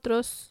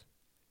vosotros,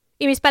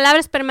 y mis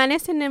palabras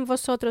permanecen en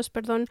vosotros,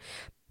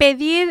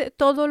 pedid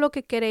todo lo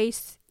que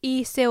queréis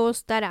y se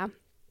os dará.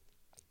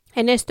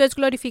 En esto es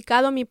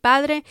glorificado mi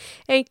Padre,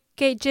 en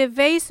que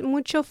llevéis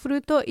mucho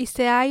fruto y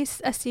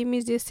seáis así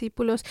mis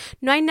discípulos.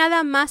 No hay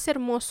nada más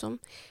hermoso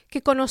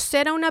que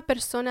conocer a una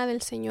persona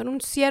del Señor, un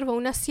siervo,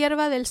 una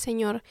sierva del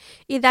Señor,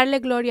 y darle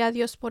gloria a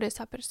Dios por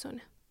esa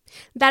persona.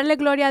 Darle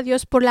gloria a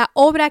Dios por la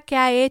obra que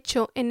ha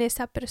hecho en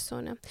esa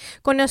persona.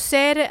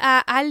 Conocer a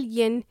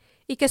alguien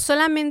y que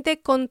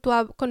solamente con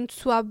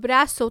su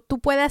abrazo tú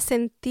puedas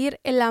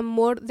sentir el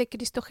amor de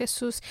Cristo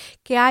Jesús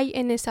que hay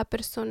en esa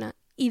persona.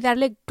 Y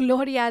darle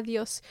gloria a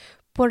Dios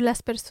por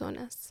las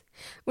personas.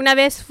 Una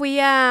vez fui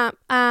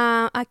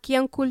aquí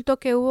a un culto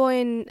que hubo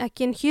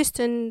aquí en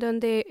Houston,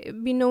 donde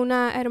vino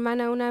una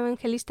hermana, una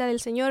evangelista del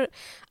Señor,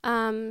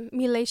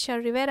 Milaisha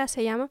Rivera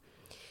se llama.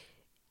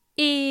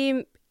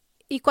 Y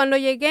cuando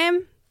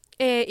llegué,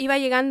 iba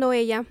llegando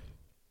ella.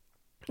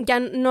 Ya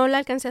no la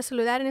alcancé a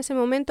saludar en ese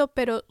momento,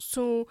 pero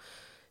su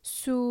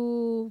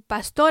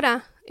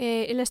pastora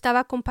la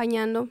estaba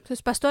acompañando.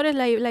 Sus pastores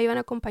la iban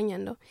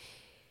acompañando.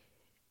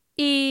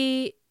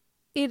 Y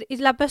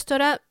la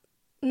pastora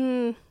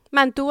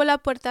mantuvo la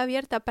puerta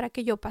abierta para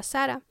que yo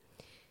pasara.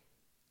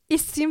 Y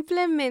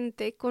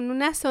simplemente con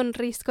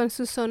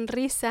su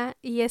sonrisa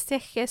y ese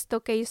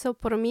gesto que hizo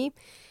por mí,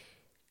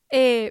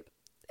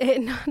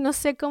 no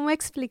sé cómo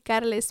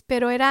explicarles,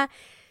 pero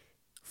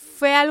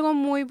fue algo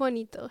muy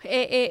bonito.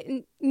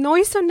 No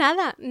hizo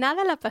nada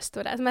la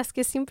pastora, más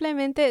que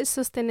simplemente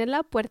sostener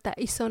la puerta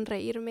y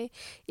sonreírme.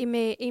 Y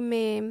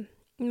me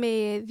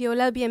dio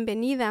la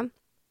bienvenida.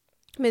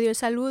 Me dio el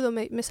saludo,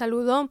 me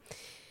saludó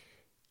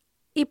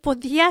y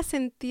podía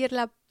sentir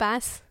la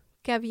paz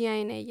que había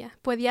en ella.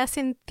 Podía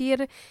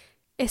sentir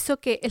eso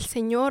que el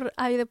Señor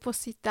ha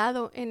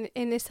depositado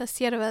en esa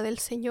sierva del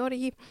Señor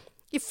y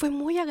fue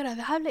muy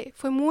agradable,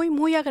 fue muy,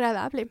 muy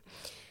agradable.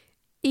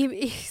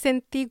 Y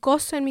sentí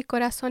gozo en mi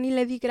corazón y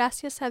le di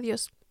gracias a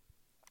Dios.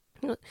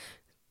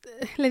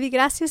 Le di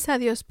gracias a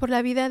Dios por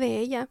la vida de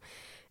ella,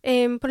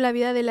 por la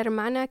vida de la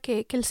hermana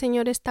que el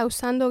Señor está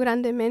usando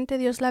grandemente.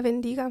 Dios la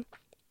bendiga.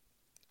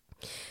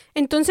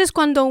 Entonces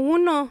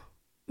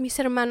mis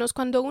hermanos,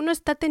 cuando uno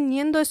está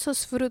teniendo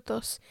esos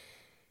frutos,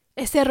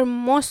 es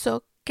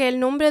hermoso que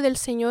el nombre del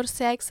Señor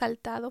sea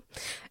exaltado.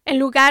 En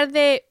lugar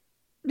de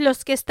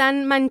los que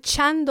están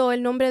manchando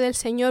el nombre del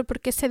Señor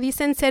porque se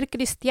dicen ser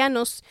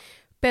cristianos,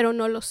 pero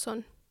no lo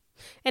son.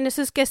 En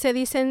esos que se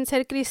dicen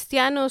ser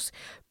cristianos,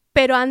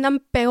 pero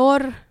andan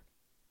peor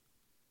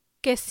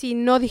que si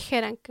no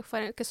dijeran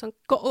que son,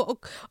 o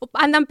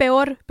andan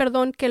peor,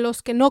 que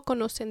los que no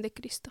conocen de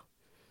Cristo.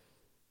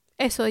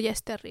 Eso ya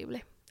es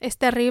terrible. Es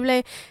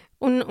terrible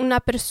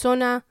una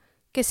persona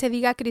que se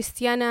diga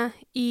cristiana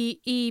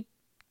y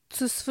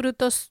sus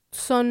frutos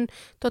son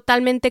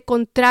totalmente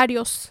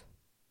contrarios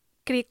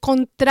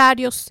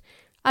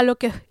a lo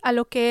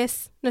que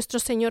es nuestro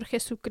Señor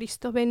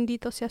Jesucristo.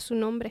 Bendito sea su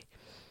nombre.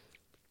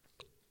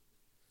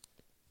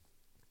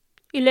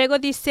 Y luego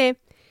dice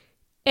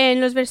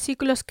en los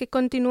versículos que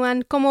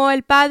continúan, como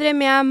el Padre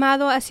me ha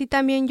amado, así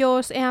también yo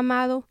os he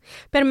amado.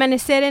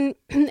 Permanecer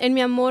en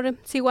mi amor.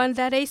 Si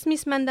guardaréis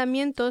mis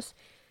mandamientos,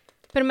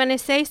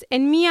 permanecéis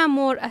en mi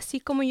amor, así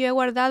como yo he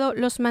guardado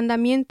los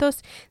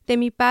mandamientos de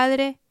mi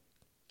Padre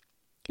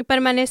y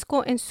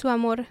permanezco en su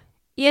amor.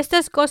 Y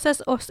estas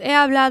cosas os he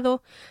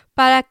hablado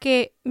para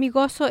que mi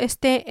gozo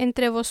esté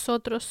entre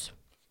vosotros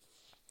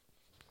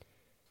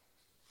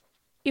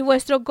y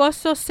vuestro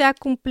gozo sea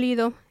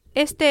cumplido.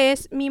 Este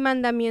es mi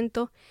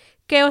mandamiento,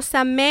 que os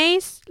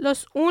améis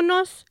los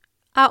unos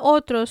a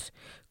otros,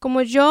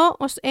 como yo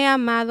os he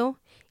amado,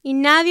 y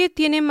nadie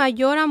tiene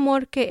mayor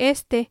amor que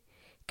este,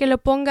 que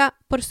ponga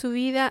su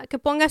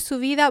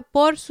vida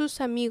por sus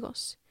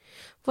amigos.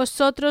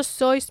 Vosotros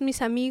sois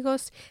mis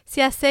amigos,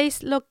 si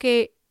hacéis lo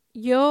que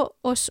yo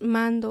os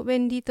mando.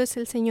 Bendito es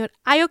el Señor.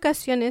 Hay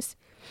ocasiones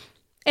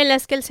en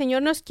las que el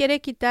Señor nos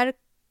quiere quitar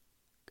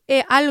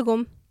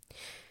algo.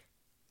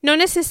 No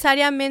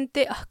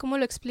necesariamente, ¿cómo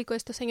lo explico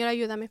esto? Señor,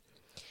 ayúdame,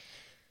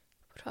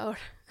 por favor.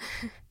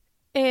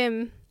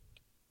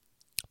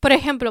 Por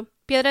ejemplo,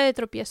 piedra de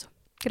tropiezo.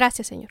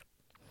 Gracias, Señor.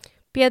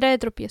 Piedra de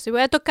tropiezo. Y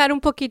voy a tocar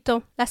un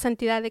poquito la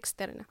santidad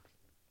externa.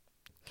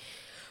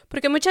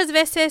 Porque muchas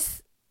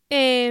veces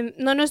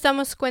no nos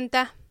damos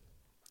cuenta,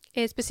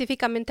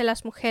 específicamente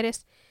las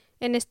mujeres,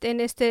 en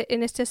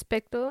este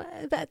aspecto.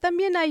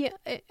 También hay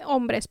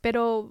hombres,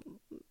 pero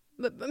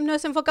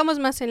nos enfocamos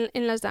más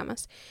en las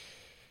damas.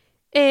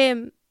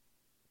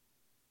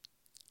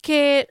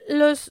 Que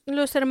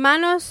los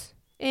hermanos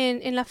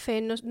en la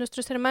fe,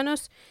 nuestros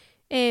hermanos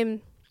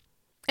en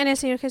el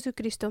Señor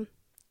Jesucristo,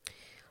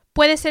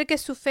 puede ser que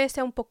su fe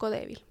sea un poco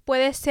débil.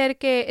 Puede ser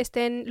que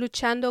estén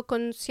luchando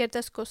con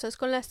ciertas cosas,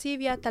 con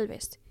lascivia tal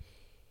vez.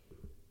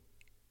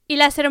 Y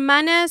las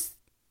hermanas,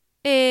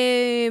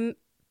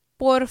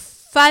 por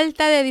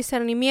falta de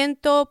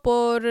discernimiento,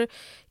 por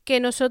que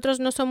nosotros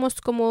no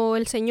somos como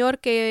el Señor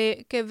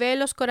que ve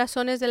los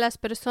corazones de las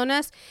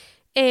personas,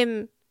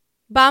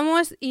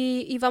 vamos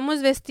y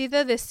vamos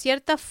vestidas de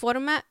cierta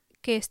forma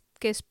que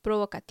es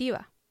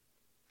provocativa.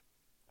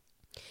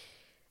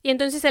 Y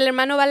entonces el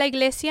hermano va a la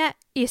iglesia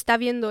y está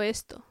viendo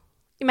esto.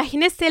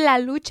 Imagínese la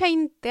lucha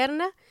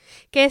interna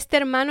que este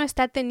hermano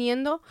está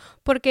teniendo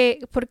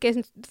porque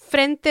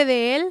frente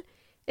de él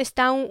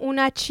está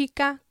una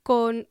chica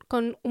con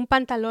un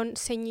pantalón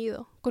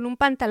ceñido, con un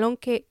pantalón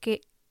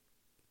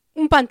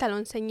un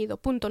pantalón ceñido,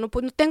 punto. No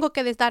tengo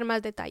que dar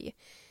más detalle.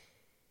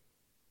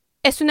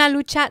 Es una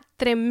lucha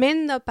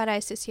tremenda para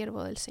ese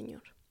siervo del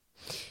Señor.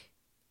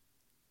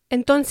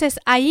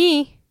 Entonces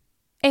ahí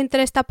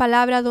entra esta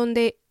palabra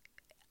donde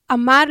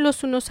amar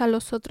los unos a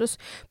los otros,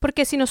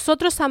 porque si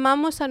nosotros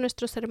amamos a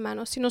nuestros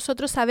hermanos, si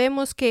nosotros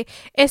sabemos que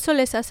eso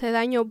les hace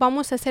daño,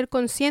 vamos a ser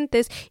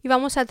conscientes y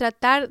vamos a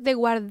tratar de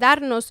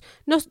guardarnos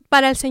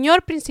para el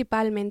Señor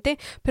principalmente,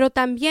 pero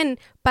también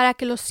para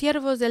que los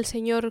siervos del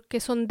Señor que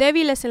son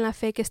débiles en la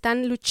fe, que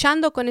están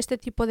luchando con este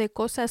tipo de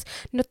cosas,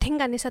 no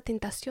tengan esa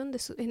tentación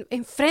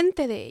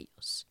enfrente de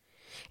ellos.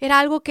 Era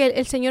algo que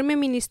el Señor me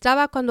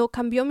ministraba cuando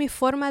cambió mi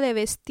forma de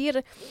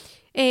vestir.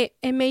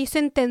 Me hizo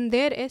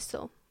entender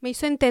eso. Me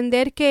hizo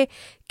entender que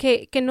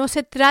no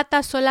se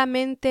trata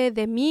solamente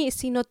de mí,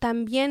 sino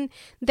también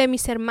de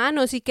mis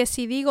hermanos, y que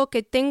si digo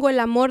que tengo el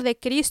amor de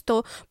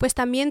Cristo, pues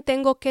también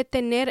tengo que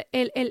tener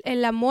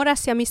el amor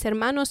hacia mis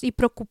hermanos y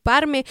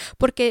preocuparme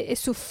porque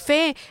su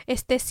fe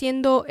esté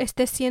siendo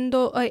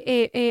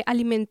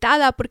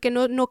alimentada, porque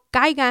no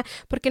caiga,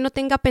 porque no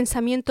tenga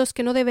pensamientos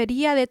que no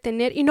debería de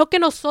tener, y no que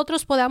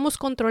nosotros podamos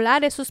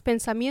controlar esos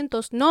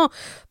pensamientos, no,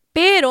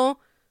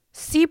 pero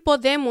sí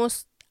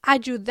podemos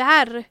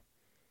ayudar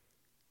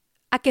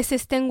a que se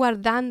estén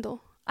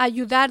guardando,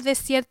 ayudar de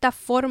cierta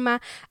forma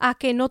a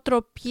que no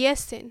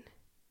tropiecen.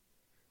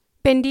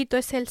 Bendito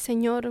es el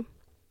Señor.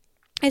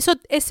 Eso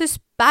es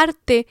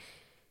parte,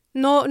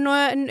 no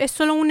es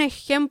solo un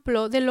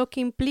ejemplo de lo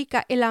que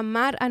implica el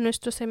amar a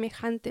nuestros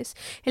semejantes,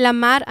 el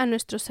amar a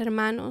nuestros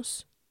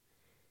hermanos.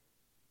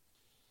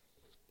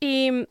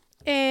 Y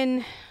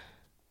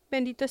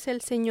bendito es el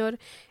Señor.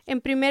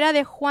 En Primera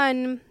de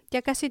Juan,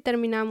 ya casi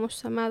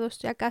terminamos, amados,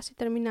 ya casi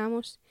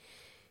terminamos.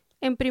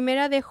 En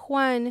Primera de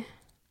Juan,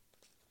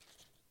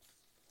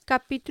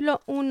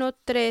 capítulo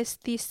 1:3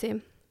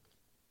 dice: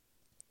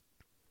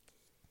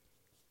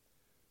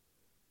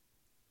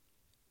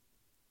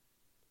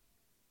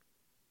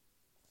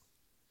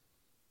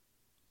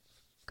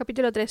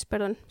 capítulo 3,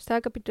 perdón,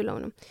 estaba capítulo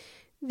 1.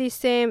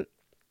 Dice,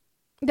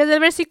 desde el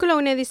versículo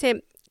 1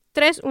 dice,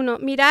 3:1,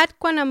 mirad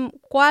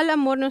cuál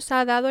amor nos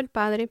ha dado el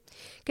Padre,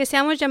 que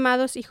seamos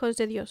llamados hijos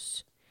de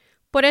Dios.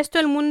 Por esto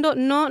el mundo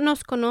no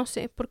nos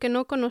conoce, porque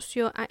no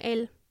conoció a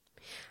Él.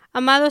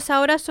 Amados,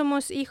 ahora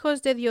somos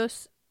hijos de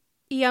Dios,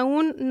 y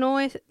aún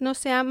no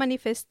se ha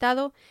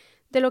manifestado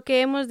de lo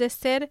que hemos de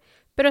ser,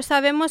 pero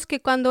sabemos que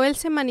cuando Él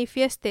se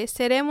manifieste,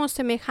 seremos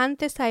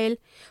semejantes a Él,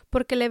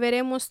 porque le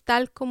veremos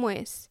tal como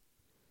es.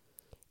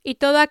 Y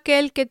todo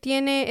aquel que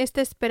tiene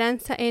esta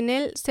esperanza en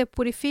Él se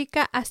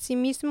purifica a sí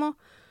mismo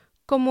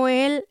como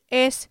Él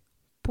es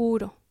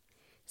puro.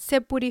 Se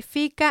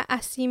purifica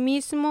a sí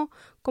mismo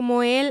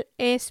como Él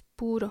es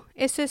puro.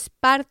 Eso es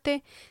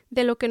parte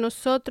de lo que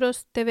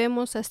nosotros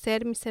debemos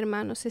hacer, mis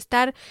hermanos.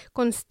 Estar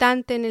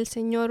constante en el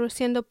Señor,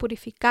 siendo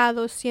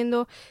purificados,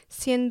 siendo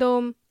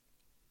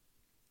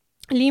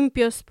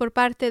limpios por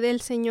parte del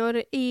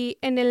Señor. Y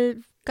en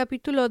el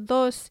capítulo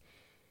 2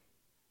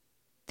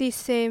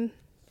 dice,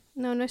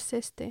 no es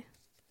este,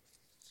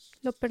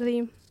 lo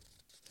perdí.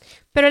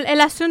 Pero el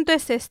asunto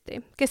es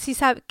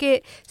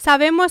que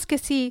sabemos que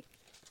sí,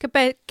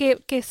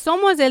 que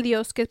somos de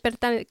Dios, que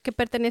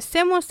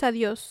pertenecemos a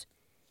Dios,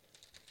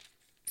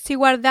 si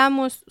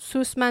guardamos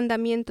sus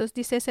mandamientos,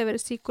 dice ese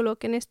versículo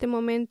que en este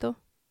momento,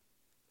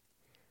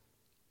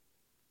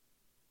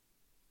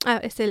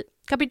 es el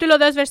capítulo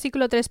 2,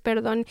 versículo 3,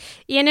 perdón.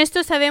 Y en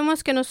esto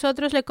sabemos que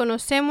nosotros le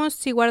conocemos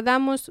si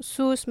guardamos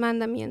sus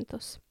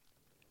mandamientos.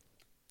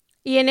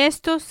 Y en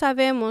esto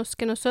sabemos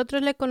que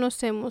nosotros le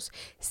conocemos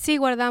si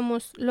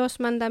guardamos los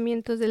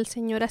mandamientos del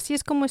Señor. Así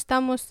es como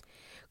estamos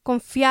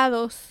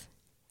confiados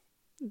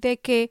de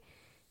que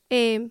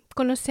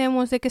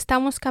conocemos, de que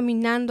estamos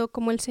caminando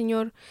como el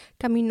Señor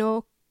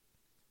caminó.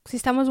 Si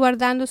estamos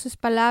guardando sus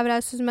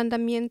palabras, sus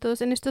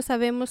mandamientos, en esto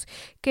sabemos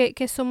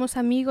que somos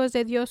amigos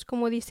de Dios,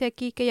 como dice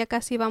aquí, que ya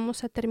casi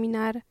vamos a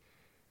terminar.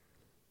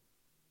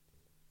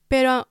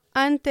 Pero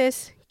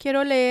antes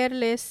quiero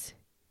leerles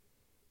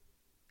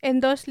en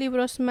 2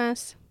 libros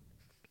más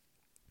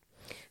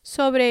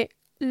sobre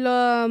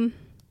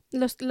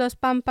los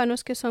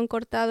pámpanos que son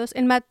cortados.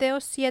 En Mateo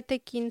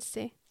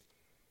 7:15.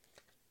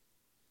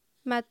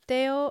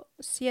 Mateo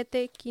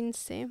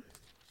 7:15.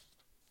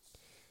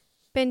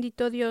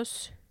 Bendito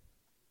Dios.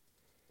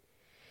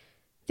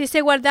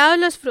 Dice,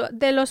 guardaos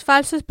de los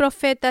falsos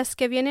profetas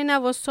que vienen a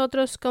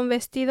vosotros con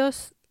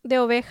vestidos de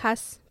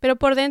ovejas, pero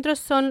por dentro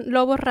son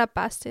lobos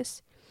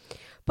rapaces.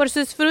 Por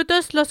sus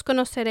frutos los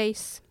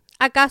conoceréis.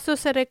 ¿Acaso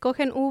se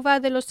recogen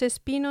uva de los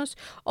espinos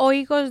o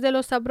higos de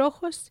los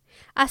abrojos?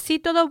 Así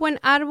todo buen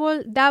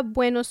árbol da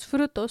buenos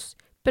frutos,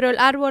 pero el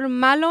árbol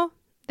malo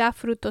da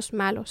frutos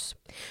malos.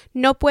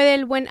 No puede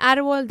el buen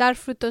árbol dar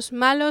frutos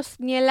malos,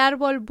 ni el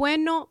árbol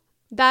bueno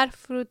dar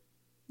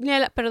ni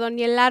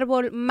el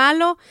árbol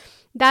malo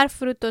dar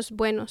frutos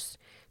buenos.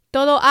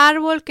 Todo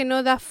árbol que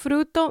no da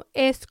fruto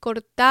es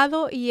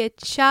cortado y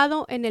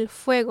echado en el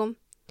fuego.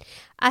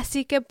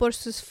 Así que por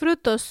sus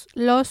frutos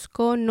los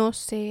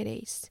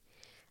conoceréis.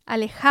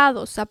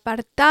 Alejados,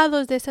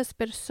 apartados de esas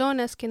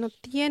personas que no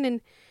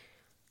tienen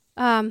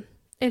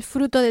el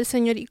fruto del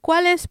Señor. ¿Y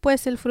cuál es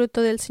pues el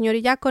fruto del Señor?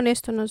 Y ya con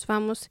esto nos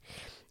vamos.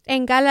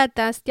 En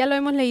Gálatas, ya lo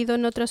hemos leído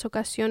en otras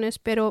ocasiones,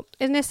 pero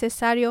es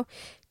necesario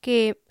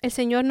que el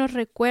Señor nos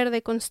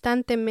recuerde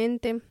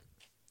constantemente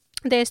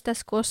de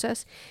estas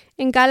cosas.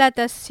 En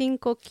Gálatas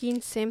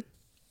 5:15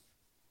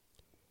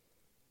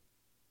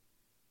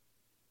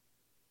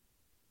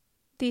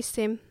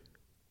 dice,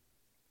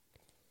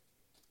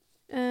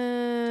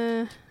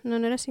 no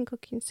era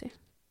 5:15.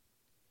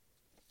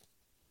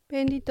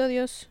 Bendito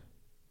Dios.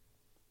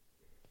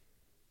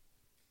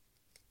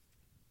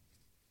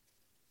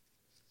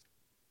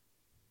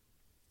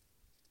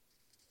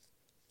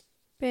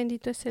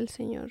 Bendito es el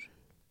Señor.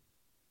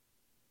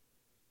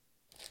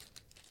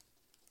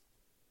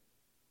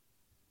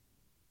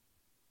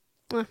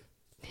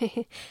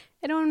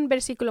 Era un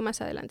versículo más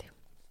adelante.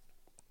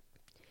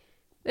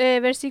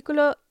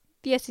 Versículo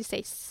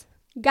 16.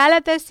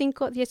 Gálatas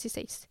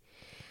 5:16.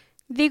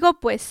 Digo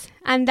pues,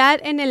 andad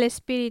en el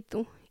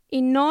Espíritu,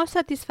 y no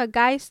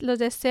satisfagáis los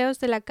deseos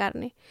de la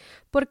carne,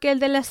 porque el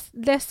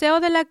deseo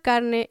de la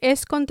carne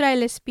es contra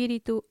el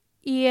Espíritu,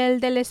 y el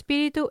del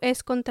Espíritu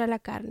es contra la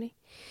carne.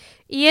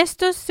 Y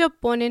estos se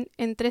oponen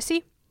entre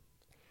sí,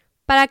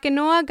 para que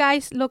no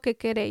hagáis lo que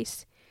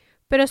queréis.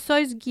 Pero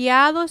sois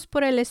guiados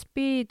por el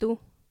Espíritu.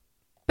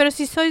 Pero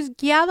si sois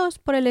guiados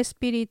por el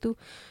Espíritu,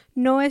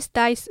 no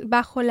estáis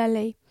bajo la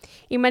ley.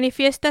 Y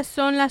manifiestas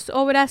son las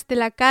obras de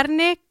la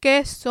carne,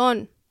 que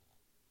son.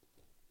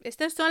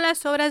 Estas son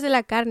las obras de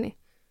la carne.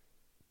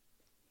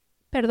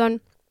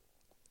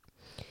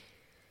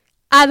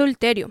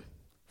 Adulterio,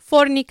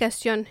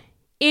 fornicación,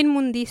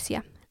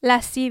 inmundicia,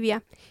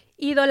 lascivia,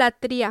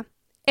 idolatría,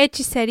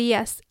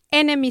 hechicerías,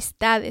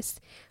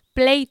 enemistades,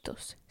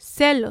 pleitos,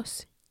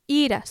 celos,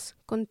 iras,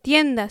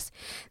 contiendas,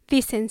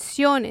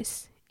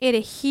 disensiones,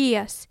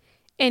 herejías,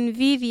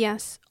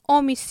 envidias,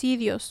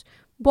 homicidios,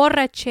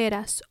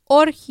 borracheras,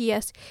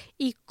 orgías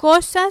y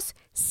cosas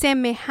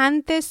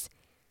semejantes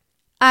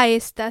a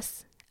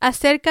estas,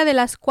 acerca de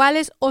las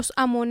cuales os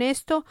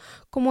amonesto,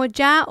 como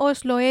ya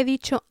os lo he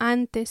dicho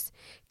antes,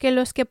 que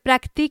los que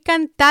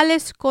practican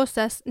tales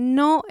cosas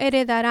no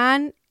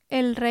heredarán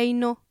el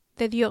reino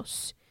de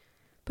Dios.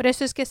 Por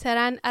eso es que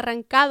serán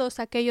arrancados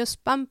aquellos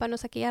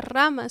pámpanos, aquellas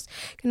ramas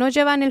que no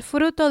llevan el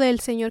fruto del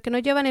Señor, que no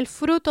llevan el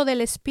fruto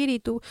del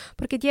Espíritu,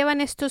 porque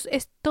llevan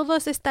toda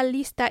esta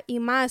lista y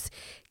más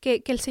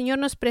que el Señor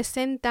nos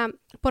presenta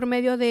por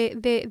medio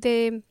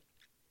de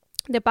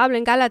Pablo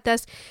en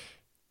Gálatas.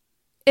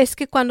 Es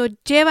que cuando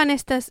llevan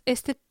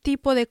este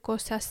tipo de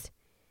cosas,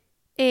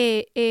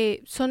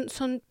 son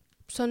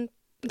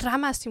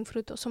ramas sin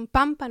fruto, son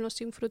pámpanos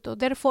sin fruto.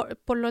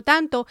 Por lo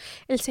tanto,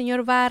 el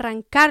Señor va a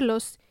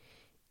arrancarlos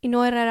y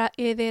no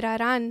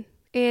heredarán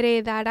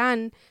el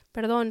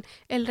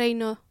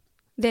reino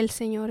del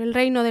Señor, el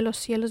reino de los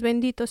cielos.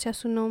 Bendito sea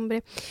su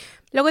nombre.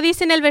 Luego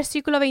dice en el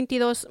versículo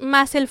 22,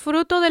 mas el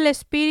fruto del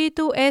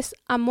Espíritu es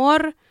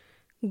amor,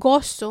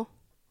 gozo.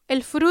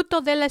 El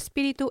fruto del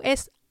Espíritu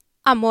es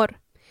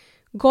amor,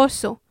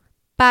 gozo,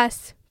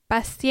 paz,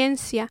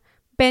 paciencia,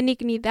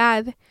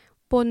 benignidad,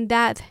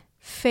 bondad,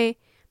 fe,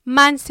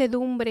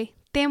 mansedumbre,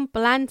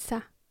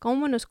 templanza.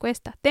 ¿Cómo nos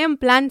cuesta?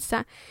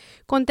 Templanza.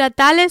 Contra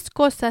tales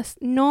cosas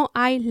no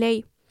hay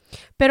ley.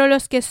 Pero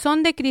los que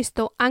son de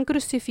Cristo han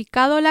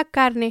crucificado la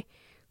carne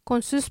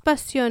con sus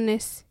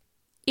pasiones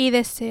y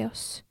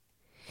deseos.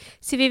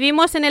 Si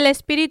vivimos en el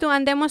Espíritu,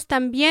 andemos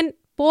también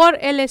por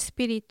el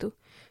Espíritu.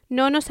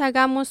 No nos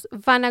hagamos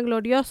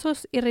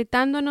vanagloriosos,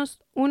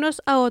 irritándonos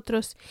unos a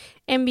otros,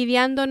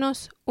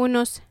 envidiándonos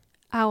unos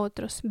a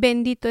otros.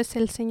 Bendito es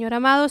el Señor.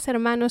 Amados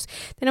hermanos,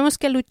 tenemos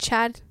que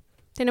luchar,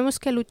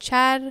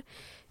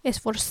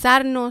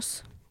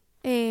 esforzarnos,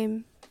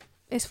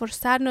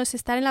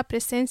 estar en la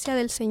presencia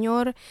del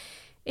Señor,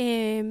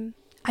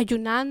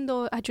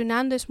 ayunando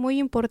es muy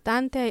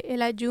importante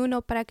el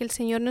ayuno para que el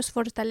Señor nos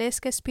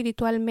fortalezca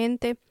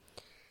espiritualmente,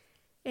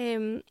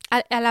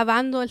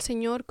 alabando al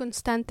Señor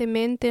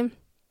constantemente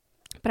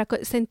para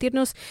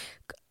sentirnos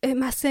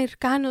más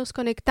cercanos,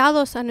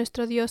 conectados a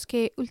nuestro Dios,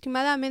 que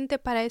últimamente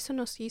para eso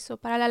nos hizo,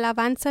 para la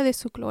alabanza de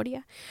su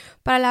gloria,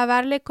 para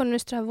alabarle con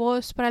nuestra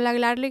voz, para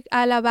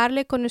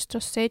alabarle con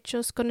nuestros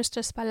hechos, con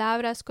nuestras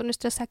palabras, con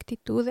nuestras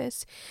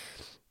actitudes.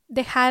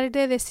 Dejar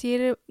de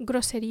decir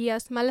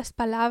groserías, malas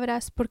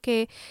palabras,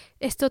 porque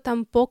esto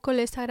tampoco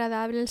le es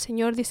agradable al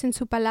Señor. Dice en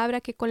su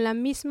palabra que con la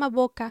misma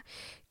boca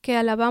que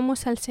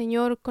alabamos al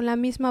Señor, con la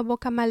misma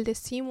boca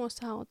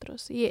maldecimos a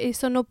otros. Y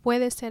eso no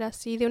puede ser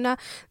así. De una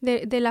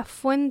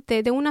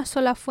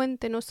sola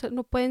fuente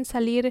no pueden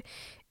salir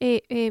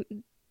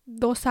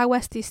dos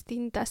aguas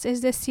distintas.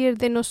 Es decir,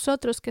 de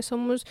nosotros que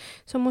somos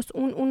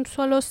un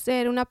solo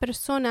ser, una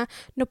persona,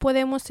 no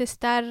podemos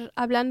estar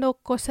hablando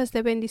cosas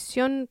de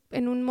bendición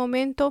en un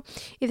momento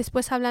y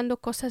después hablando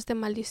cosas de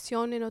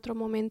maldición en otro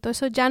momento.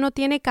 Eso ya no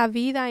tiene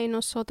cabida en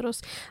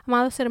nosotros.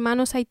 Amados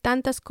hermanos, hay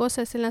tantas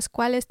cosas en las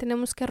cuales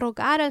tenemos que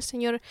rogar al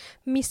Señor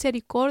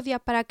misericordia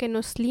para que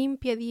nos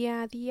limpie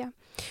día a día.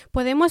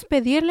 Podemos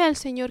pedirle al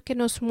Señor que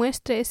nos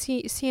muestre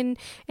si en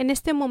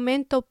este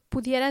momento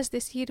pudieras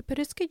decir,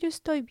 pero es que yo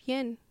estoy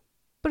bien,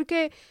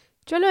 porque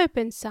yo lo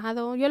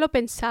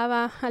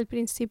pensaba al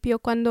principio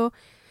cuando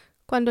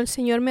el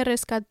Señor me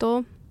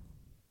rescató,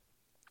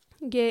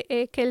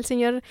 que el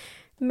Señor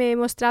me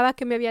mostraba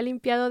que me había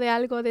limpiado de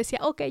algo, decía,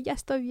 ok, ya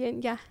estoy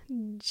bien,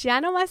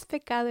 ya no más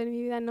pecado en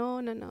mi vida. No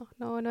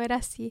era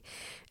así.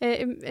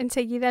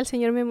 Enseguida el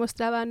Señor me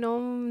mostraba, no,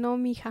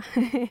 mi hija,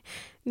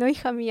 no,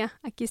 hija mía,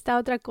 aquí está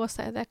otra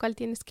cosa, de la cual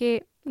tienes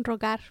que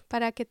rogar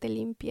para que te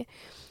limpie.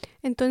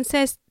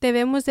 Entonces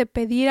debemos de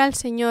pedir al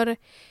Señor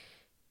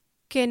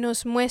que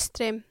nos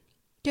muestre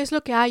qué es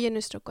lo que hay en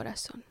nuestro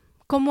corazón,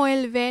 cómo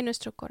Él ve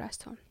nuestro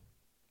corazón,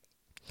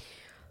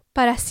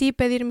 para así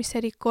pedir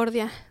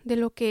misericordia de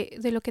lo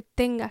que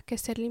tenga que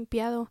ser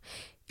limpiado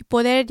y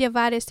poder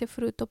llevar ese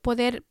fruto,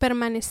 poder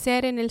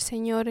permanecer en el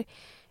Señor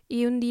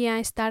y un día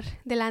estar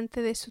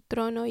delante de su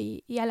trono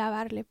y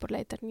alabarle por la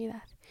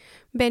eternidad.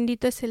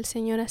 Bendito es el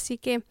Señor. Así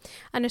que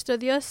a nuestro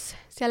Dios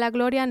sea la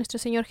gloria, a nuestro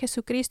Señor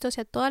Jesucristo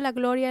sea toda la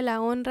gloria,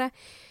 la honra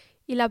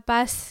y la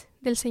paz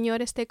del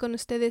Señor esté con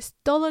ustedes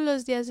todos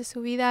los días de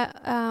su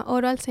vida.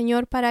 Oro al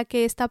Señor para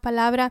que esta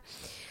palabra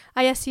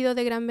haya sido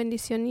de gran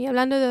bendición. Y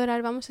hablando de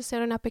orar, vamos a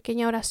hacer una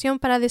pequeña oración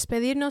para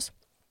despedirnos.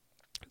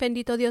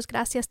 Bendito Dios,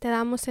 gracias te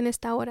damos en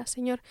esta hora,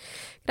 Señor.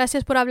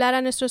 Gracias por hablar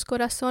a nuestros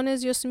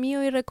corazones, Dios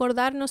mío, y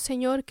recordarnos,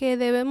 Señor, que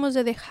debemos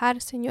de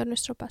dejar, Señor,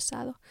 nuestro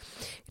pasado.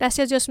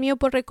 Gracias, Dios mío,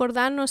 por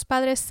recordarnos,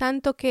 Padre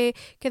Santo, que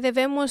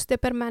debemos de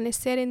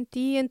permanecer en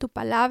ti, en tu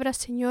palabra,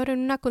 Señor, en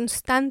una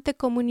constante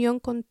comunión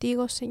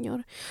contigo,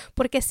 Señor.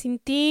 Porque sin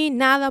ti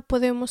nada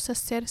podemos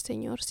hacer,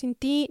 Señor. Sin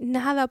ti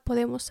nada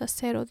podemos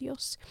hacer, oh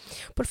Dios.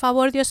 Por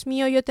favor, Dios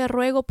mío, yo te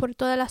ruego por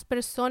todas las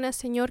personas,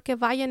 Señor, que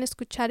vayan a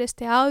escuchar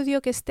este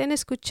audio, que estén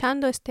escuchando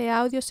este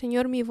audio,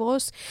 Señor, mi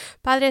voz.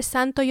 Padre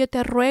Santo, yo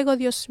te ruego,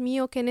 Dios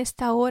mío, que en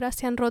esta hora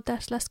sean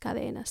rotas las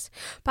cadenas.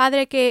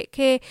 Padre,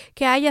 que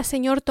haya,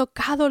 Señor,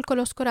 tocado con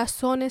los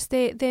corazones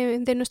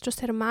de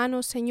nuestros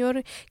hermanos,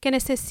 Señor, que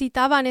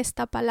necesitaban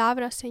esta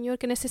palabra, Señor,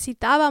 que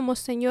necesitábamos,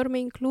 Señor, me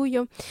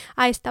incluyo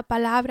a esta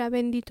palabra,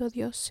 bendito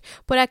Dios.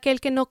 Por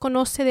aquel que no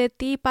conoce de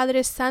ti,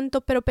 Padre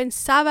Santo, pero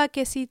pensaba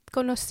que si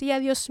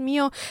conocía, Dios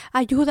mío,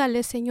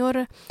 ayúdale,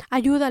 Señor,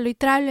 ayúdalo y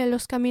tráele a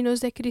los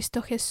caminos de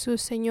Cristo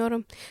Jesús,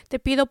 Señor. Te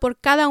pido por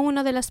cada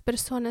una de las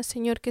personas,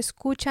 Señor, que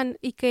escuchan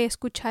y que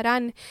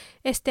escucharán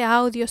este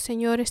audio,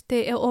 Señor,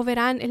 o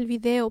verán el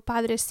video,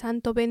 Padre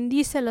Santo.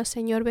 Bendícelos,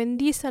 Señor,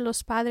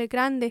 bendícelos, Padre,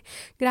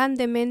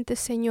 grandemente,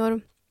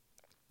 Señor.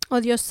 Oh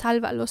Dios,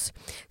 sálvalos,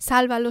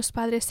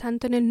 Padre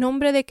Santo, en el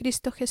nombre de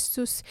Cristo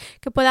Jesús,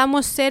 que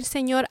podamos ser,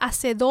 Señor,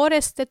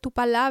 hacedores de tu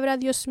palabra,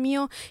 Dios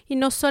mío, y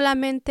no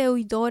solamente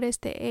oidores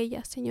de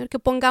ella, Señor, que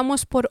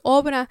pongamos por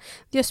obra,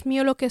 Dios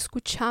mío, lo que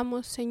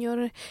escuchamos,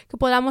 Señor, que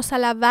podamos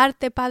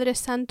alabarte, Padre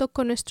Santo,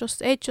 con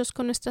nuestros hechos,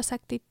 con nuestras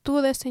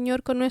actitudes,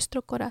 Señor, con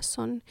nuestro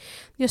corazón.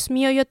 Dios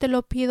mío, yo te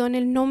lo pido en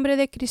el nombre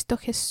de Cristo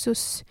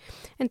Jesús.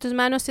 En tus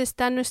manos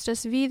están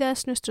nuestras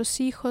vidas,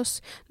 nuestros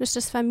hijos,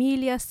 nuestras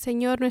familias,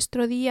 Señor,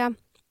 nuestro día.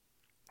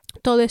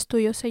 Todo es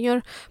tuyo,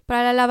 Señor,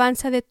 para la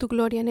alabanza de tu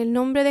gloria. En el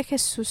nombre de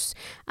Jesús.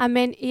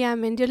 Amén y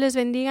amén. Dios les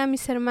bendiga,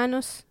 mis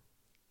hermanos,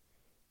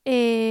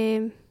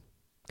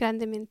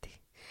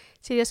 grandemente.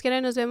 Si Dios quiere,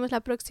 nos vemos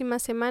la próxima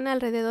semana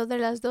alrededor de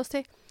las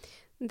 12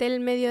 del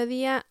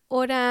mediodía,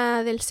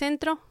 hora del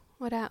centro,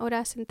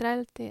 hora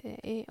central,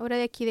 hora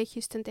de aquí de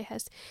Houston,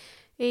 Texas.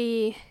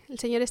 Y el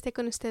Señor esté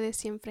con ustedes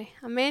siempre.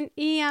 Amén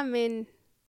y amén.